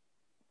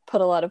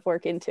put a lot of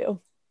work into.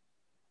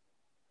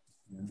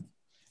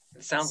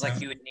 It sounds like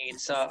you would need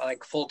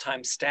like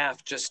full-time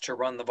staff just to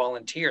run the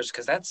volunteers,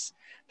 because that's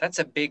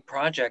a big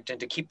project, and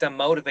to keep them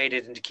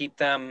motivated and to keep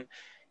them,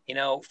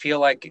 feel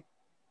like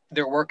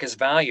their work is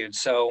valued.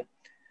 So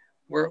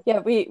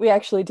we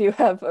actually do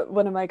have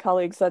one of my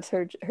colleagues, that's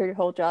her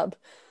whole job.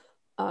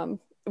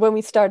 When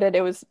we started,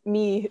 it was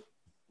me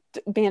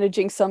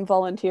managing some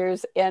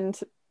volunteers and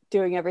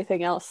doing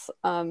everything else.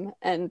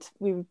 And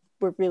we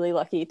were really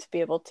lucky to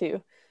be able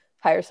to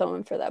hire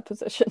someone for that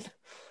position.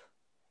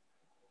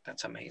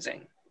 That's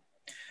amazing.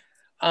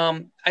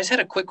 I just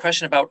had a quick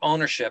question about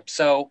ownership.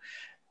 So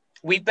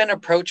we've been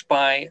approached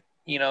by,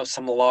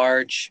 some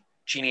large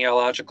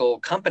genealogical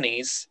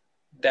companies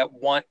that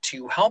want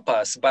to help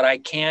us, but I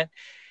can't,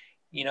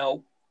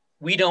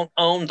 we don't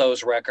own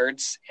those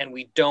records and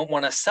we don't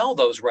want to sell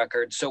those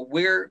records. So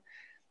we're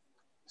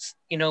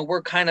doing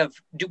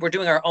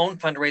our own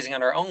fundraising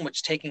on our own, which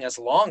is taking us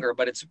longer,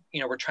 but it's,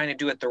 we're trying to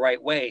do it the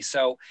right way.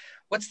 So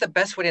what's the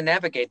best way to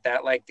navigate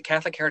that? Like the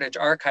Catholic Heritage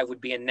Archive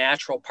would be a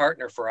natural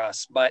partner for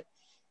us, but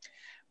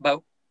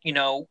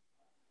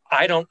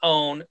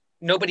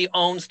nobody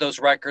owns those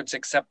records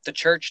except the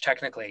church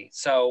technically.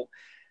 So,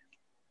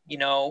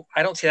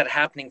 I don't see that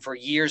happening for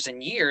years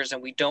and years,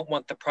 and we don't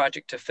want the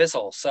project to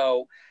fizzle.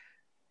 So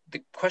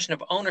the question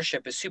of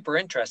ownership is super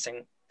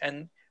interesting.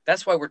 And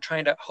that's why we're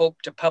trying to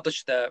hope to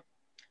publish the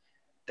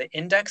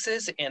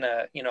indexes in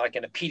a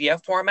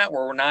PDF format,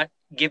 where we're not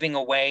giving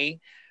away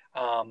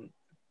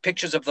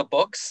pictures of the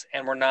books,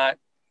 and we're not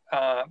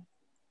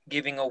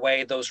giving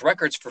away those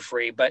records for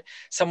free. But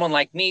someone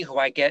like me, who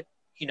I get,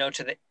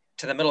 to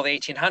the middle of the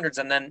 1800s,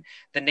 and then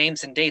the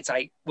names and dates,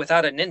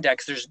 without an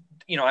index,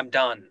 I'm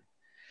done.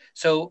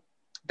 So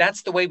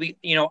that's the way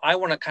I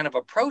want to kind of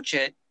approach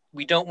it.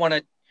 We don't want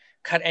to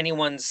cut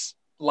anyone's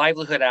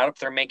livelihood out if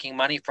they're making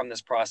money from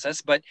this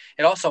process, but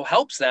it also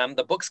helps them.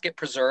 The books get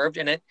preserved,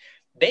 and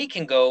they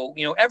can go,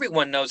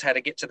 everyone knows how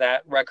to get to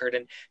that record.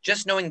 And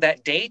just knowing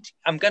that date,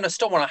 I'm going to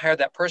still want to hire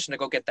that person to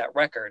go get that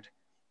record.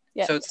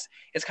 Yeah. So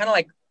it's kind of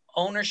like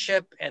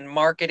ownership and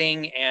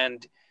marketing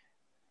and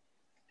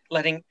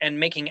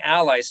making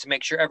allies to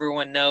make sure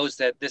everyone knows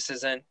that this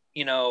isn't,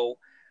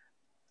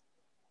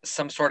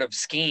 some sort of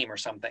scheme or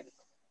something.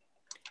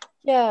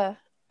 Yeah.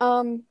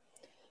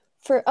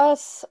 For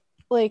us,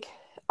 like,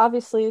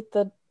 obviously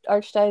the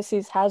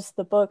Archdiocese has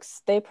the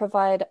books. They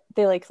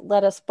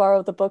let us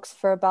borrow the books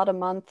for about a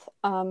month.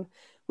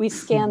 We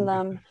scan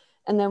them,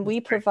 and then we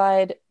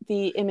provide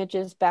the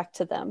images back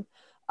to them.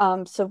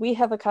 So we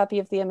have a copy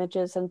of the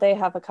images and they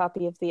have a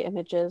copy of the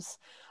images.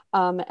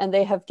 And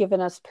they have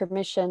given us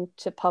permission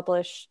to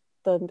publish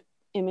the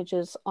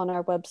images on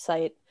our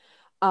website.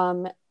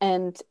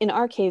 And in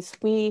our case,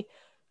 we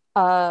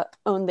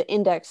own the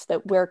index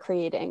that we're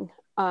creating.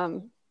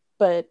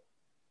 But,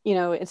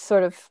 it's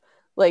sort of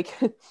like,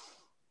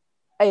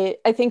 I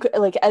think,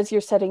 like, as you're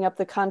setting up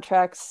the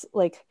contracts,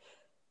 like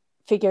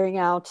figuring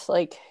out,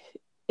 like,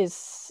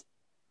 if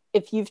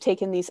you've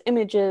taken these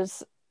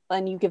images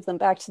and you give them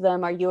back to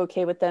them, are you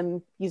okay with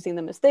them using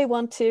them as they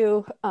want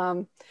to?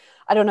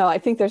 I don't know. I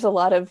think there's a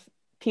lot of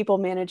people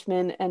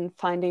management and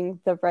finding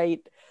the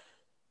right,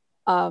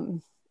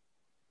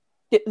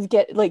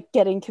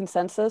 getting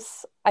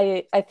consensus.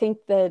 I think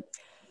that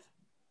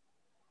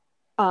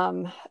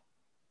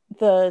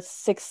the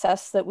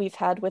success that we've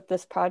had with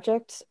this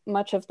project,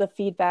 much of the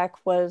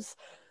feedback was,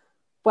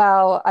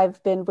 wow,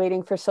 I've been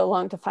waiting for so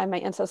long to find my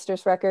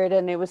ancestors' record,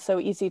 and it was so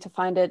easy to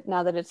find it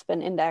now that it's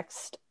been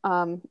indexed.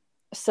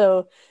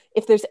 So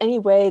if there's any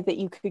way that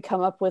you could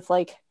come up with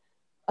like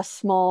a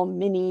small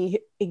mini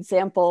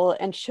example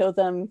and show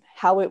them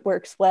how it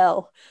works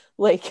well,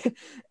 like,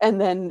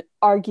 and then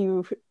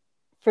argue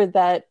for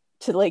that,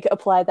 to like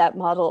apply that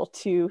model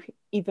to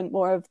even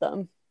more of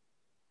them.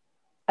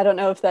 I don't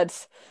know if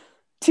that's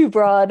too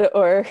broad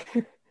or.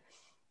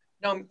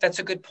 No, that's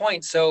a good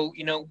point. So,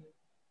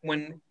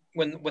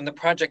 when the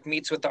project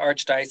meets with the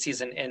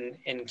Archdiocese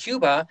in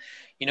Cuba,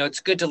 it's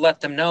good to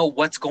let them know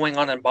what's going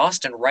on in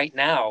Boston right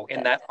now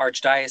in that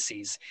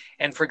Archdiocese.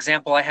 And for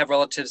example, I have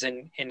relatives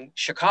in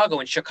Chicago,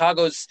 and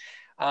Chicago's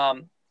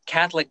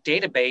Catholic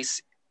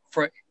database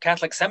for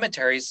Catholic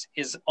cemeteries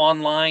is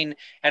online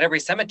at every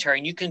cemetery.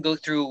 And you can go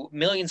through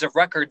millions of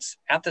records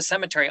at the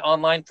cemetery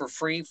online for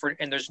free,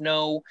 and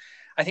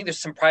I think there's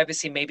some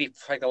privacy maybe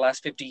for like the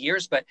last 50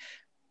 years, but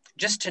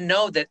just to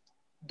know that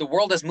the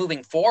world is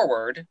moving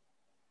forward.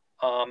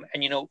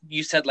 And,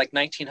 you said like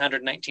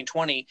 1900,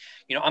 1920,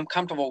 I'm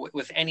comfortable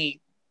with any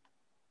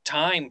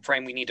time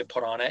frame we need to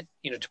put on it,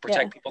 to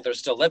protect people that are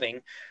still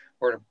living,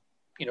 or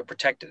to,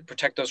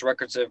 protect those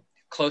records of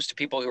close to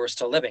people who are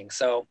still living.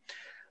 So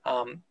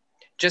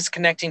just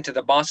connecting to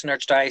the Boston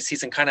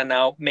Archdiocese and kind of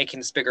now making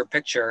this bigger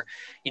picture,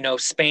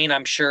 Spain,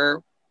 I'm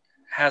sure,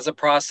 has a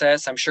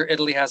process. I'm sure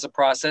Italy has a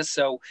process.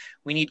 So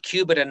we need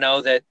Cuba to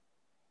know that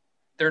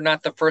they're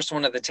not the first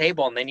one at the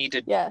table, and they need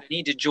to Yeah.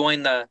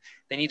 join the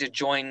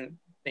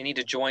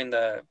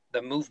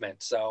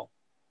movement. So,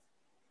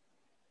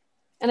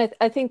 and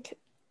I think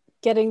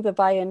getting the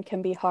buy-in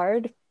can be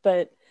hard,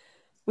 but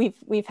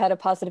we've had a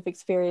positive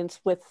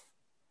experience with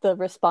the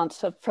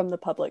response from the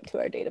public to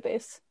our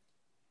database.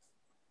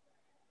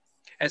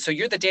 And so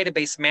you're the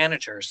database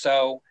manager.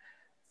 So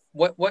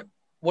what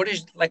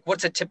is, like,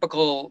 what's a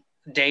typical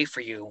day for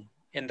you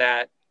in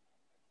that?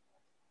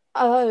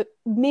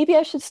 Maybe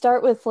I should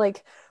start with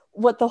like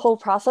what the whole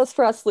process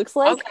for us looks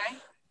like.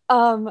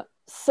 Okay.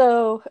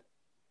 So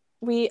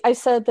I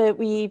said that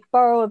we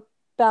borrow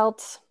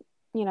about,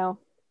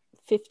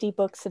 50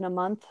 books in a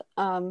month.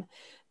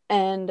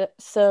 And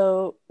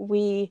so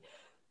we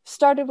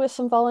started with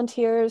some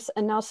volunteers,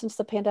 and now since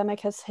the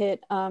pandemic has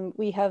hit,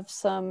 we have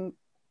some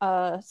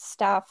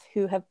staff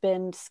who have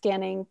been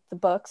scanning the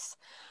books.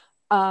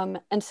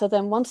 And so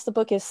then once the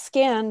book is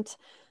scanned,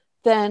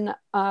 then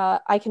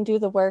I can do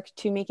the work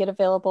to make it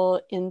available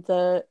in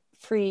the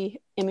free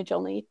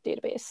image-only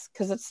database,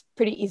 because it's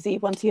pretty easy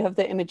once you have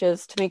the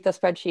images to make the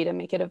spreadsheet and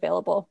make it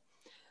available.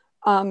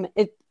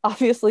 It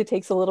obviously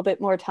takes a little bit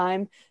more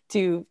time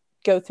to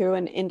go through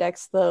and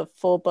index the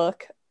full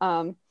book.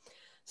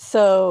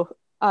 So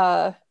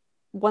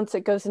once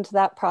it goes into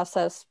that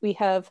process, we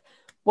have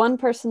one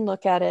person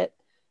look at it.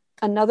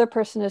 Another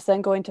person is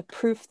then going to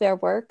proof their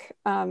work.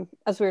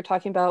 As we were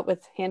talking about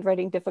with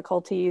handwriting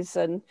difficulties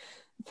and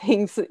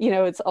things,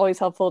 it's always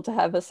helpful to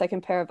have a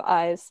second pair of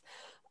eyes.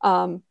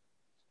 And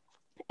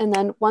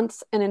then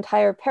once an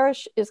entire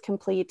parish is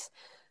complete,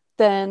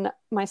 then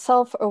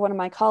myself or one of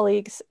my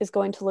colleagues is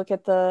going to look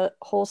at the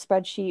whole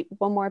spreadsheet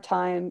one more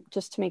time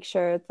just to make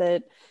sure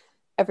that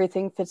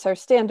everything fits our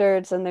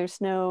standards and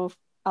there's no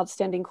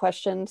outstanding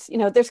questions.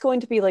 There's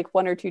going to be like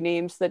one or two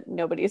names that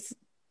nobody's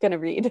going to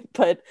read,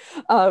 but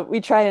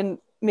we try and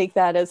make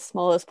that as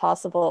small as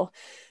possible.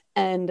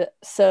 And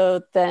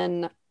so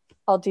then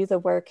I'll do the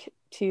work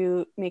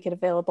to make it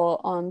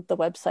available on the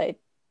website.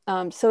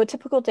 So a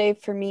typical day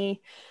for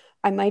me,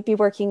 I might be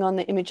working on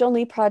the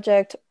image-only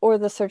project or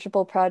the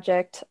searchable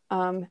project.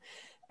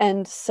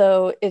 And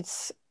so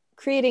it's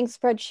creating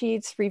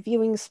spreadsheets,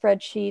 reviewing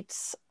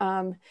spreadsheets,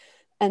 and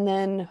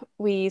then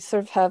we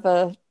sort of have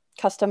a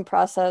custom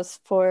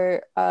process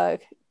for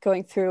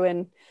going through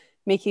and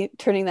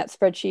turning that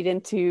spreadsheet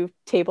into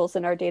tables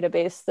in our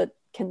database that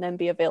can then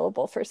be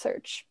available for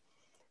search.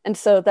 And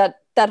so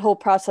that whole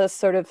process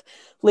sort of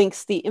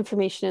links the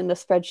information in the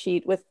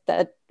spreadsheet with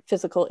that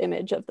physical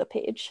image of the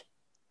page.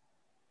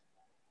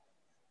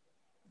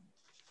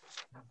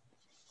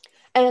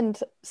 And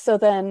so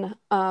then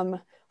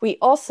we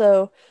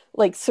also,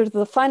 like, sort of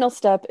the final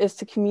step is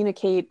to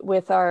communicate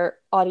with our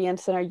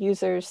audience and our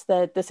users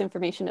that this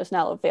information is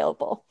now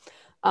available.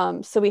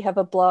 So we have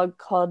a blog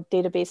called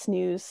Database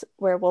News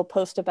where we'll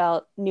post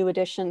about new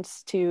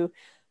additions to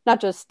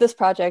not just this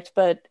project,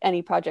 but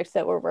any projects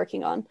that we're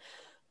working on.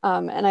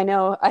 And I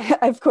know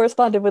I've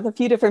corresponded with a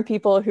few different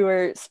people who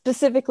are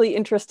specifically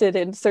interested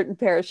in certain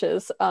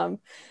parishes.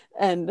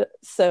 And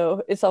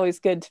so it's always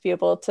good to be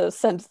able to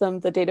send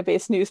them the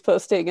database news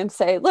posting and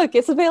say, look,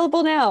 it's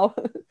available now.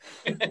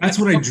 That's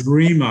what I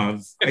dream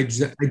of. I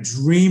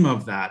dream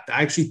of that.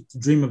 I actually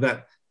dream of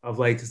that, of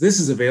like, this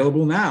is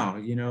available now,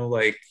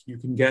 like you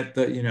can get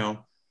the,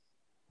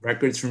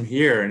 records from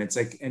here, and it's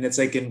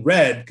like in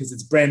red because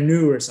it's brand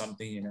new or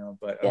something,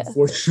 but yeah.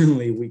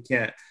 Unfortunately we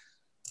can't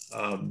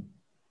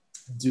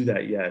do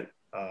that yet.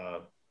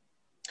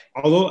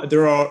 Although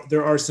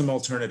there are some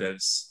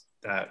alternatives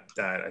that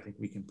I think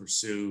we can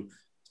pursue,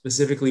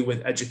 specifically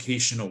with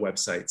educational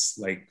websites,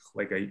 like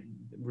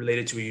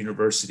related to a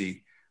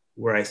university,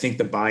 where I think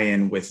the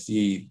buy-in with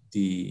the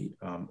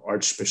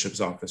Archbishop's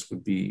office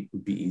would be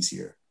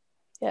easier.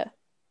 Yeah.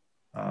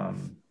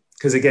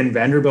 Because again,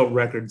 Vanderbilt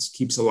Records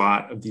keeps a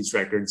lot of these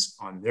records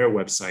on their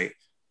website,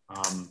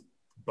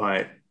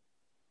 but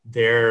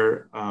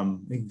their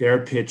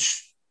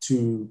pitch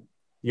to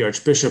the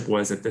Archbishop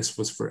was that this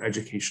was for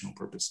educational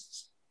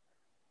purposes.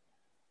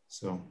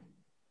 So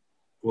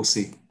we'll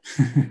see.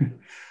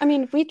 I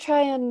mean, we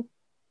try and,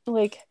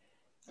 like,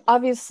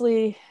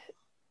 obviously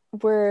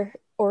we're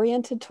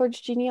oriented towards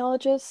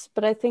genealogists,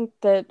 but I think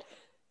that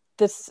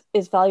this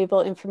is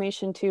valuable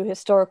information to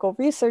historical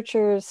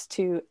researchers,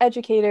 to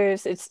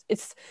educators.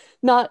 It's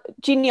not,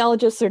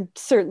 genealogists are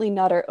certainly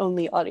not our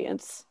only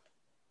audience.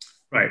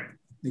 Right,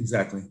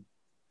 exactly.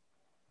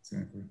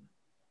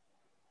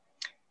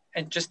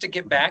 And just to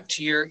get back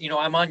to your,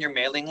 I'm on your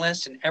mailing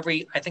list, and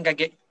I think I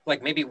get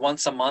like maybe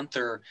once a month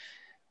or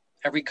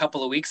every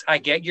couple of weeks, I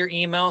get your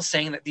email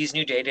saying that these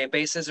new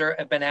databases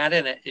have been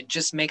added. And it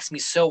just makes me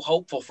so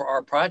hopeful for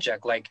our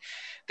project. Like,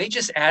 they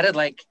just added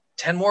like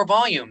 10 more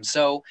volumes.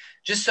 So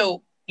just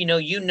so,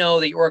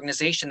 that your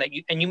organization that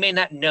you may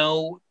not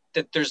know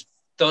that there's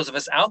those of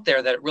us out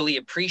there that really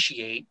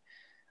appreciate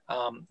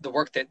the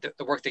work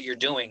that you're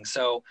doing.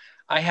 So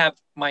I have,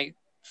 my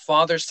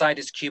father's side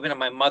is Cuban and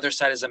my mother's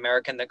side is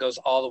American, that goes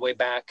all the way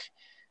back,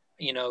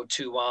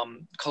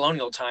 to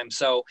colonial time.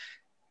 So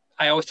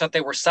I always thought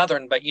they were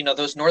Southern, but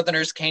those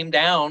Northerners came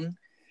down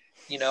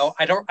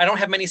I don't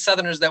have many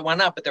Southerners that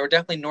went up, but there were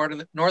definitely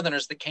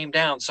Northerners that came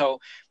down. So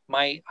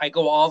I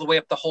go all the way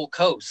up the whole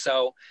coast.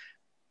 So,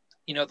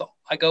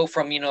 I go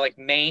from, like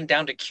Maine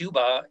down to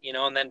Cuba,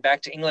 and then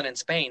back to England and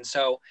Spain.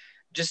 So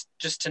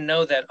just to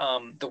know that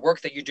the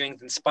work that you're doing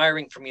is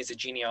inspiring for me as a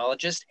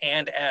genealogist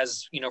and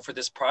as, for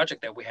this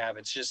project that we have.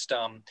 It's just,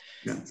 I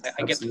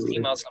get those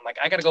emails and I'm like,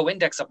 I got to go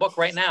index a book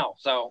right now.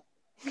 So.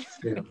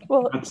 Yeah,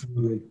 well,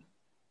 absolutely.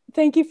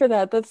 Thank you for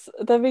that.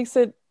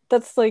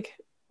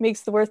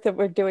 Makes the work that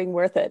we're doing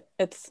worth it.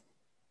 It's,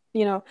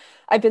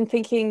 I've been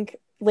thinking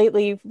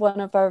lately, one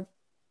of our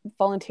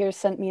volunteers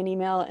sent me an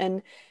email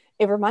and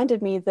it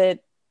reminded me that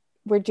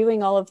we're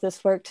doing all of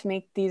this work to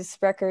make these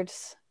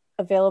records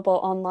available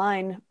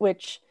online,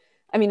 which,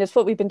 I mean, it's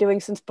what we've been doing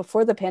since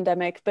before the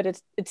pandemic, but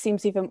it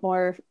seems even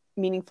more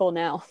meaningful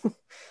now.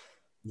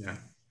 Yeah.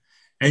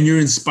 And you're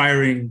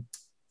inspiring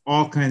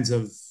all kinds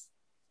of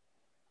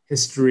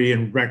history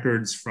and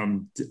records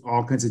from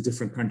all kinds of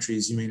different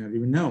countries you may not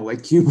even know,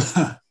 like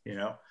Cuba,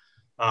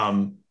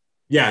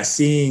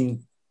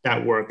 seeing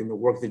that work and the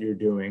work that you're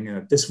doing,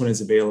 and this one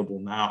is available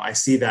now. I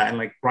see that. And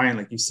like Brian,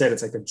 like you said,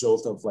 it's like a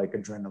jolt of like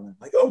adrenaline,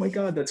 like, oh my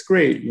God, that's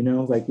great.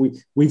 Like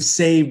we've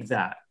saved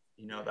that,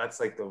 that's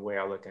like the way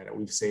I look at it.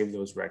 We've saved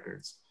those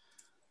records.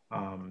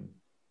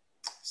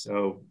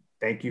 So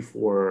thank you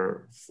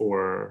for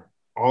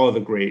all of the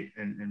great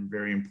and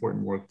very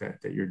important work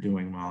that you're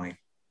doing, Molly.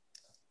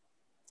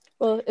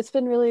 Well, it's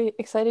been really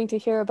exciting to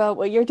hear about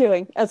what you're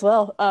doing as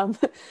well.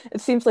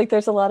 It seems like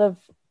there's a lot of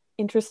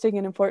interesting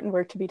and important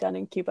work to be done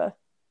in Cuba.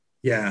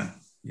 Yeah,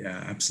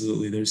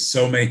 absolutely. There's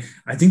so many.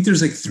 I think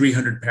there's like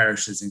 300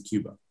 parishes in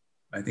Cuba.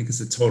 I think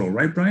it's a total,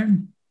 right,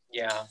 Brian?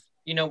 Yeah.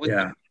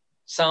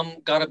 Some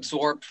got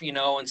absorbed,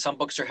 and some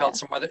books are held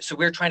some other. So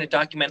we're trying to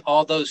document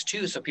all those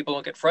too, so people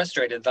don't get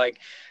frustrated. Like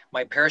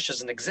my parish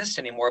doesn't exist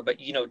anymore, but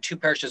 2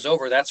 parishes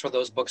over, that's where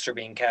those books are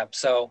being kept.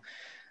 So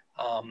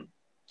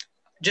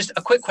just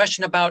a quick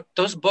question about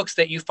those books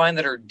that you find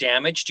that are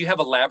damaged. Do you have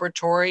a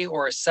laboratory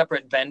or a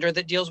separate vendor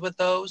that deals with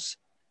those?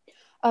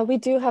 We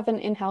do have an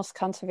in-house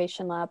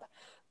conservation lab.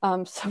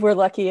 So we're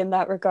lucky in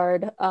that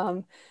regard.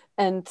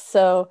 And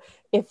so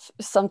if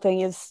something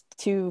is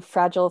too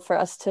fragile for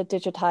us to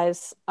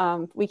digitize,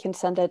 we can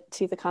send it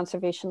to the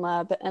conservation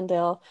lab and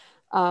they'll,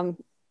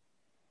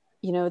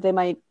 they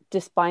might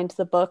disbind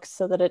the book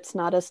so that it's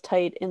not as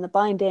tight in the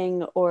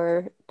binding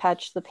or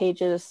patch the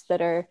pages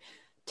that are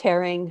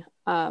tearing.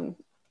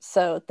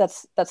 So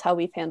that's how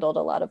we've handled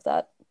a lot of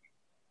that.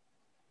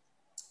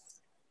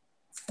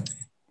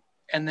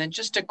 And then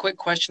just a quick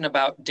question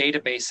about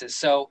databases.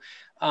 So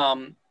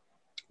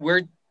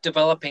we're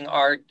developing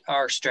our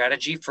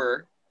strategy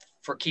for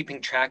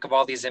keeping track of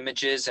all these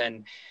images,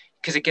 and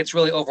because it gets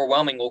really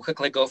overwhelming, we'll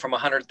quickly go from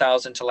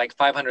 100,000 to like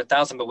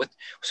 500,000.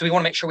 So we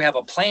want to make sure we have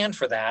a plan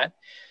for that.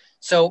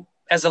 So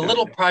as a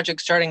little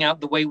project starting out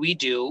the way we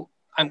do,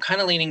 I'm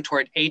kind of leaning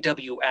toward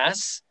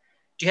AWS.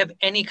 Do you have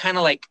any kind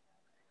of like,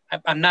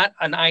 I'm not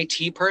an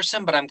IT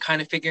person, but I'm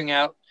kind of figuring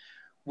out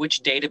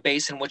which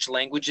database and which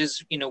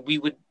languages, we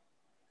would,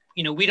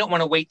 we don't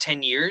want to wait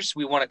 10 years.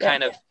 We want to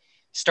kind of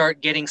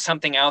start getting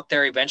something out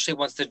there eventually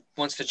once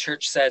the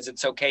church says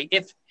it's okay.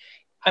 If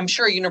I'm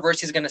sure a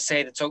university is going to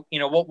say that, so,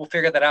 we'll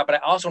figure that out, but I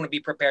also want to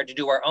be prepared to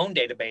do our own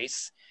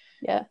database,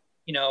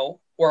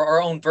 or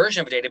our own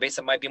version of a database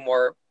that might be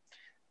more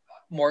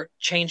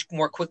changed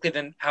more quickly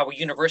than how a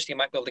university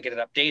might be able to get it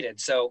updated.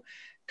 So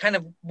kind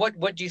of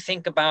what do you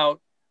think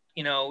about,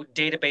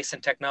 database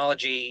and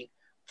technology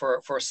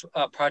for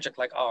a project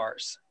like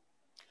ours?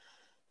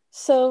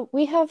 So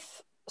we have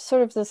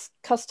sort of this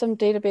custom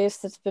database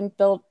that's been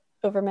built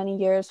over many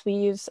years. We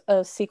use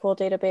a SQL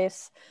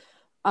database.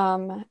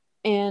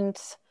 And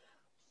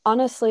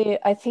honestly,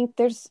 I think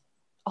there's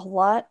a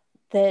lot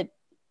that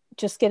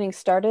just getting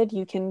started,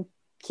 you can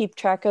keep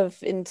track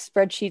of in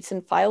spreadsheets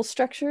and file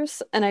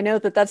structures. And I know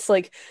that that's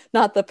like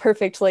not the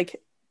perfect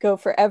like go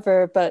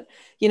forever, but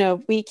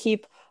we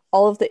keep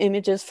all of the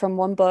images from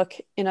one book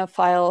in a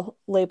file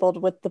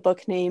labeled with the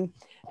book name.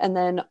 And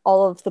then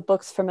all of the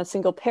books from a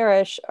single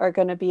parish are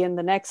going to be in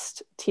the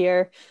next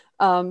tier.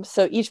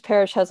 So each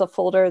parish has a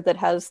folder that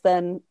has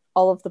then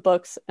all of the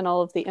books and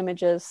all of the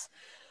images.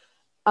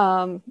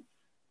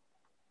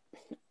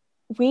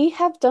 We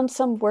have done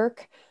some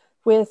work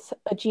with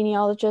a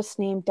genealogist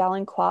named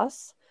Dallin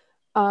Quas,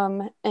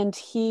 and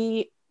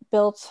he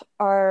built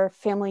our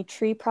family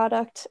tree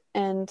product.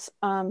 And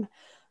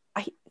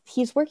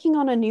he's working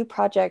on a new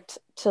project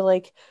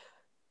to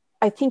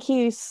I think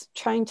he's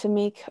trying to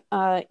make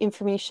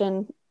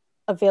information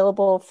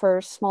available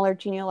for smaller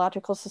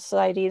genealogical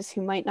societies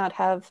who might not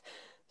have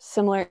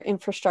similar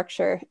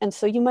infrastructure. And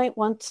so you might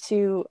want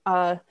to,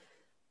 I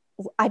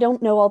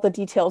don't know all the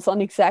details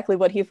on exactly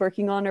what he's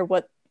working on or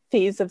what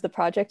phase of the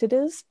project it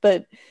is,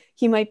 but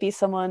he might be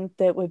someone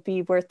that would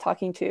be worth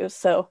talking to.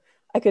 So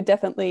I could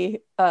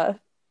definitely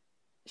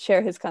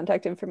share his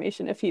contact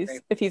information if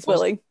he's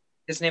willing.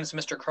 His name's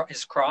Mr. Cross.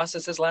 His Cross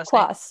is his last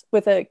name? Quas,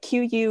 with a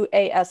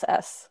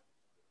Quass.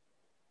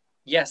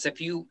 Yes, if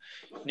you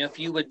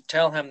would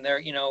tell him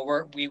there,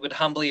 we would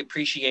humbly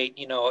appreciate,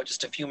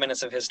 just a few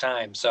minutes of his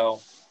time.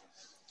 So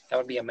that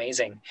would be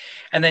amazing.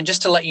 And then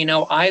just to let you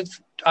know,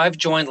 I've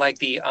joined like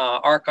the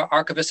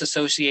Archivist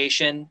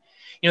Association.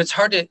 It's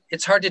hard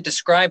to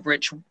describe,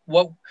 Rich.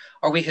 What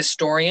are we?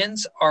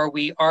 Historians? Are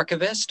we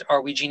archivists?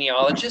 Are we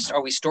genealogists?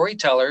 Are we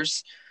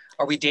storytellers?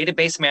 Are we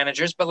database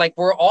managers? But like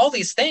we're all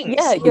these things.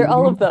 Yeah, you're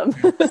all of them.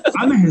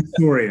 I'm a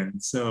historian,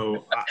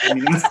 so I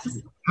mean that's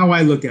how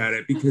I look at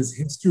it, because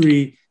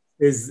history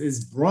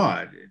is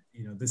broad.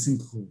 This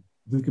includes,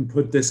 we can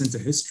put this into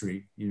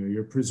history.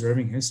 You're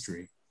preserving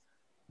history.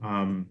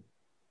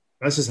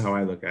 That's just how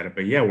I look at it.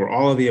 But yeah, we're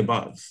all of the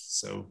above.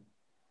 So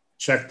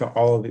check the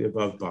all of the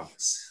above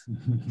box.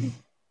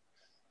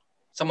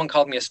 Someone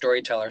called me a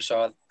storyteller,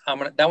 so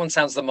that one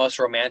sounds the most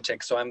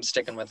romantic. So I'm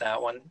sticking with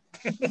that one.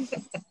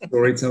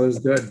 Storyteller's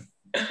good.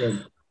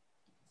 Good.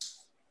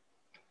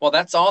 Well,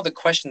 that's all the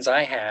questions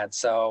I had.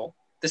 So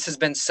this has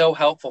been so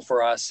helpful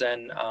for us,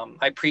 and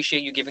I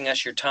appreciate you giving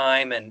us your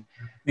time. And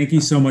thank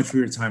you so much for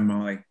your time,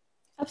 Molly.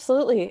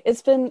 Absolutely,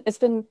 it's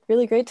been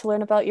really great to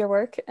learn about your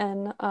work,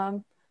 and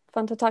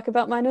fun to talk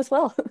about mine as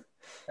well.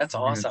 That's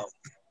awesome.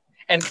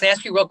 And can I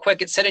ask you real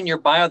quick? It said in your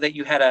bio that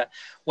you had a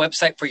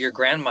website for your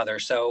grandmother.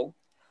 So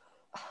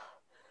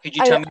could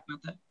you tell me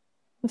about that?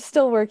 I'm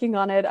still working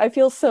on it. I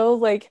feel so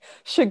like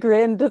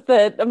chagrined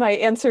that my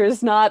answer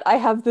is not, I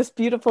have this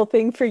beautiful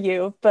thing for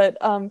you. But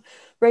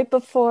right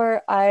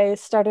before I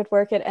started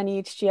work at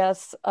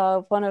NEHGS,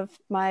 one of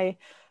my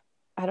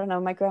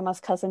grandma's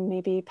cousin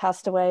maybe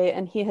passed away,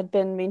 and he had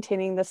been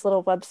maintaining this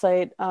little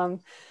website.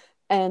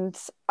 And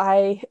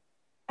I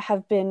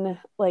have been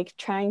like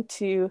trying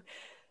to,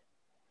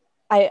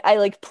 I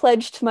like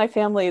pledged to my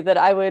family that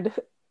I would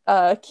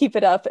keep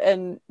it up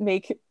and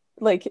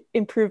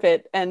improve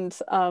it. And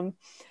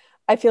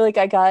I feel like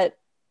I got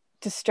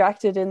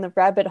distracted in the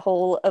rabbit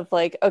hole of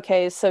like,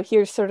 okay, so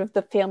here's sort of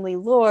the family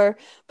lore,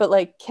 but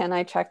like, can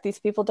I track these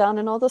people down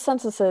in all the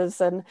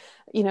censuses? And,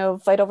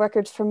 vital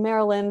records from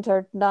Maryland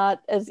are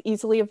not as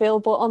easily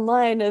available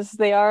online as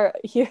they are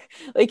here,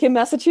 like in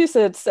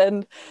Massachusetts.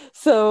 And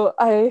so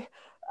I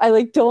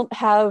like don't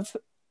have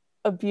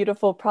a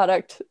beautiful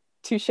product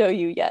to show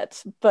you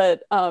yet,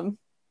 but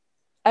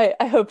I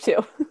hope to.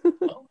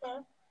 Okay.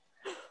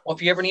 Well,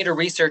 if you ever need a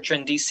researcher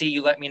in DC,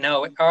 you let me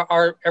know.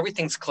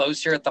 Everything's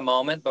closed here at the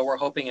moment, but we're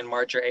hoping in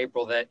March or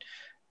April that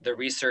the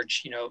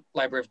research,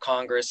 Library of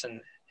Congress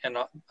and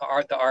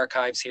the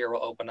archives here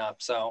will open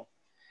up. So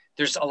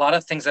there's a lot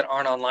of things that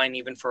aren't online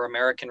even for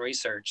American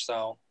research.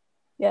 So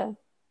yeah,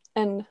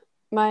 and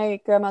my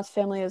grandma's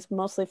family is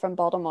mostly from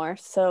Baltimore,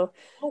 so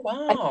oh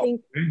wow, I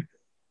think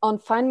on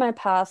Find My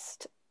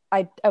Past,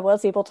 I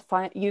was able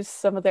to use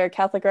some of their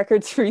Catholic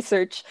records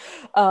research,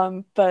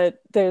 but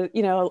there,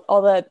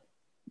 all that.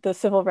 The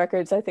civil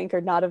records, I think,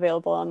 are not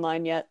available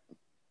online yet.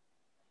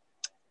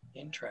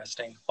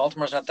 Interesting.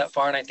 Baltimore's not that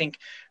far, and I think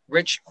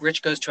Rich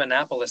goes to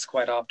Annapolis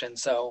quite often.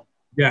 So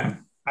yeah,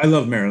 I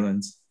love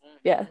Maryland.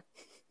 Yeah.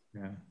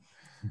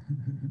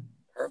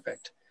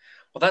 Perfect.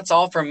 Well, that's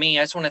all from me.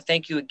 I just want to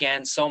thank you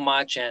again so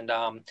much, and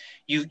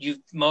you've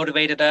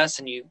motivated us,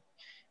 and you've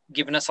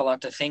given us a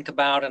lot to think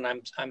about, and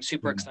I'm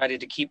super excited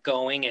to keep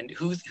going. And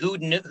who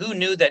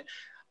knew that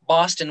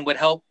Boston would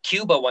help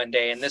Cuba one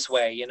day in this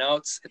way?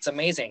 It's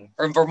amazing.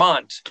 Or in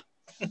Vermont.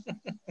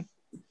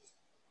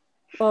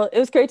 Well, it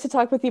was great to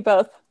talk with you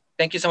both.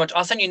 Thank you so much.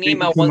 I'll send you an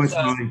email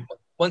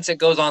once it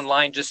goes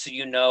online, just so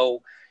you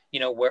know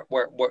where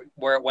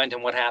it went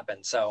and what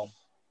happened. So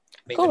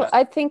cool.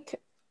 I think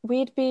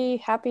we'd be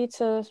happy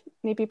to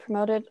maybe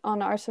promote it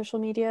on our social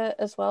media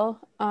as well.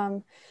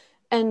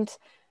 And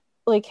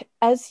like,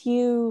 as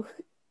you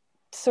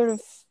sort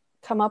of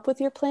come up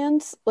with your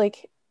plans,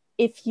 like,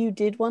 if you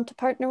did want to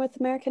partner with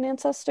American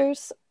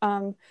Ancestors,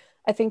 I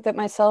think that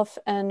myself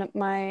and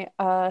my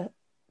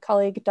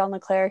colleague, Don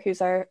LeClaire,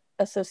 who's our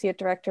Associate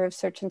Director of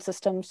Search and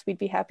Systems, we'd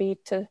be happy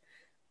to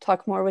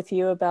talk more with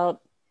you about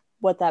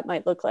what that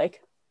might look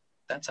like.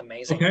 That's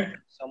amazing. Okay. Thank you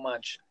so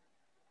much.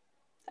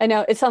 I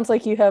know it sounds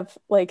like you have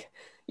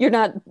you're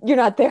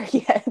not there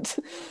yet.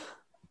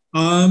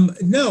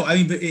 No, I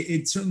mean, but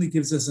it certainly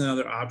gives us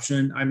another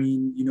option. I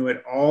mean,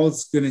 it all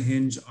is going to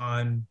hinge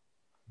on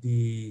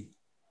the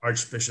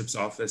Archbishop's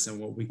office and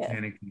what we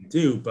can and can't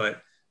do,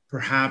 but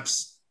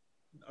perhaps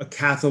a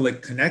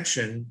Catholic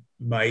connection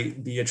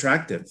might be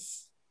attractive,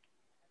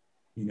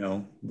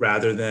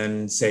 rather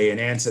than say an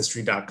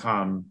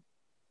ancestry.com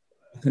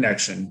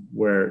connection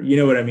where,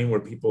 what I mean,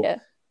 where people,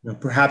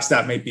 perhaps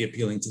that might be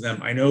appealing to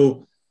them. I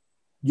know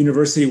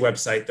university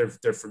website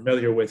they're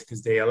familiar with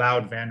because they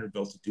allowed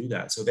Vanderbilt to do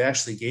that. So they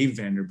actually gave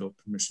Vanderbilt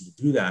permission to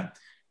do that.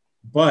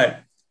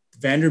 But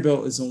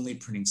Vanderbilt is only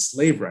printing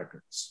slave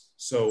records.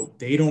 So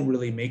they don't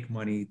really make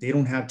money. They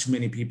don't have too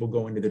many people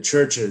going to the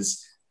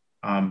churches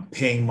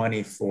paying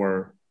money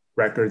for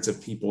records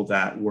of people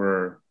that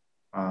were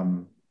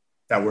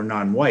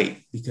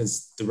non-white,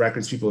 because the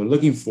records people are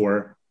looking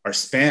for are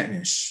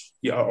Spanish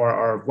or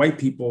are white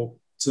people,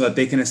 so that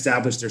they can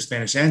establish their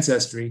Spanish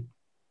ancestry,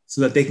 so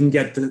that they can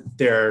get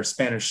their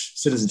Spanish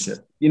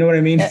citizenship. You know what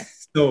I mean?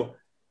 So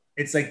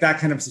it's like that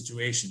kind of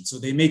situation. So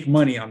they make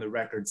money on the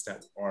records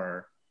that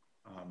are,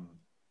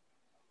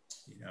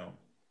 you know,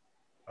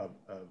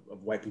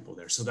 of white people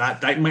there. So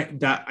that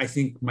I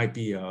think might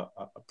be a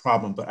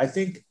problem. But I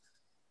think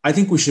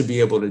we should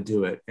be able to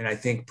do it. And I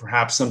think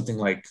perhaps something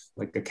like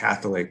a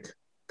Catholic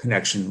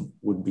connection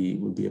would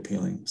be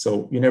appealing.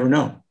 So you never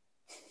know.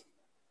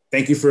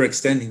 Thank you for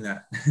extending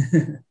that.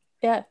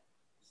 Yeah.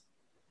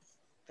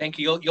 Thank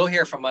you. You'll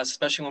hear from us,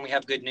 especially when we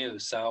have good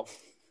news. So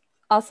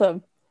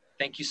awesome.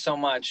 Thank you so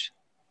much.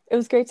 It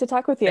was great to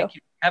talk with you. Thank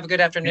you. Have a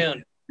good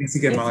afternoon. Thanks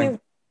again, Molly.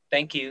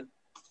 Thank you.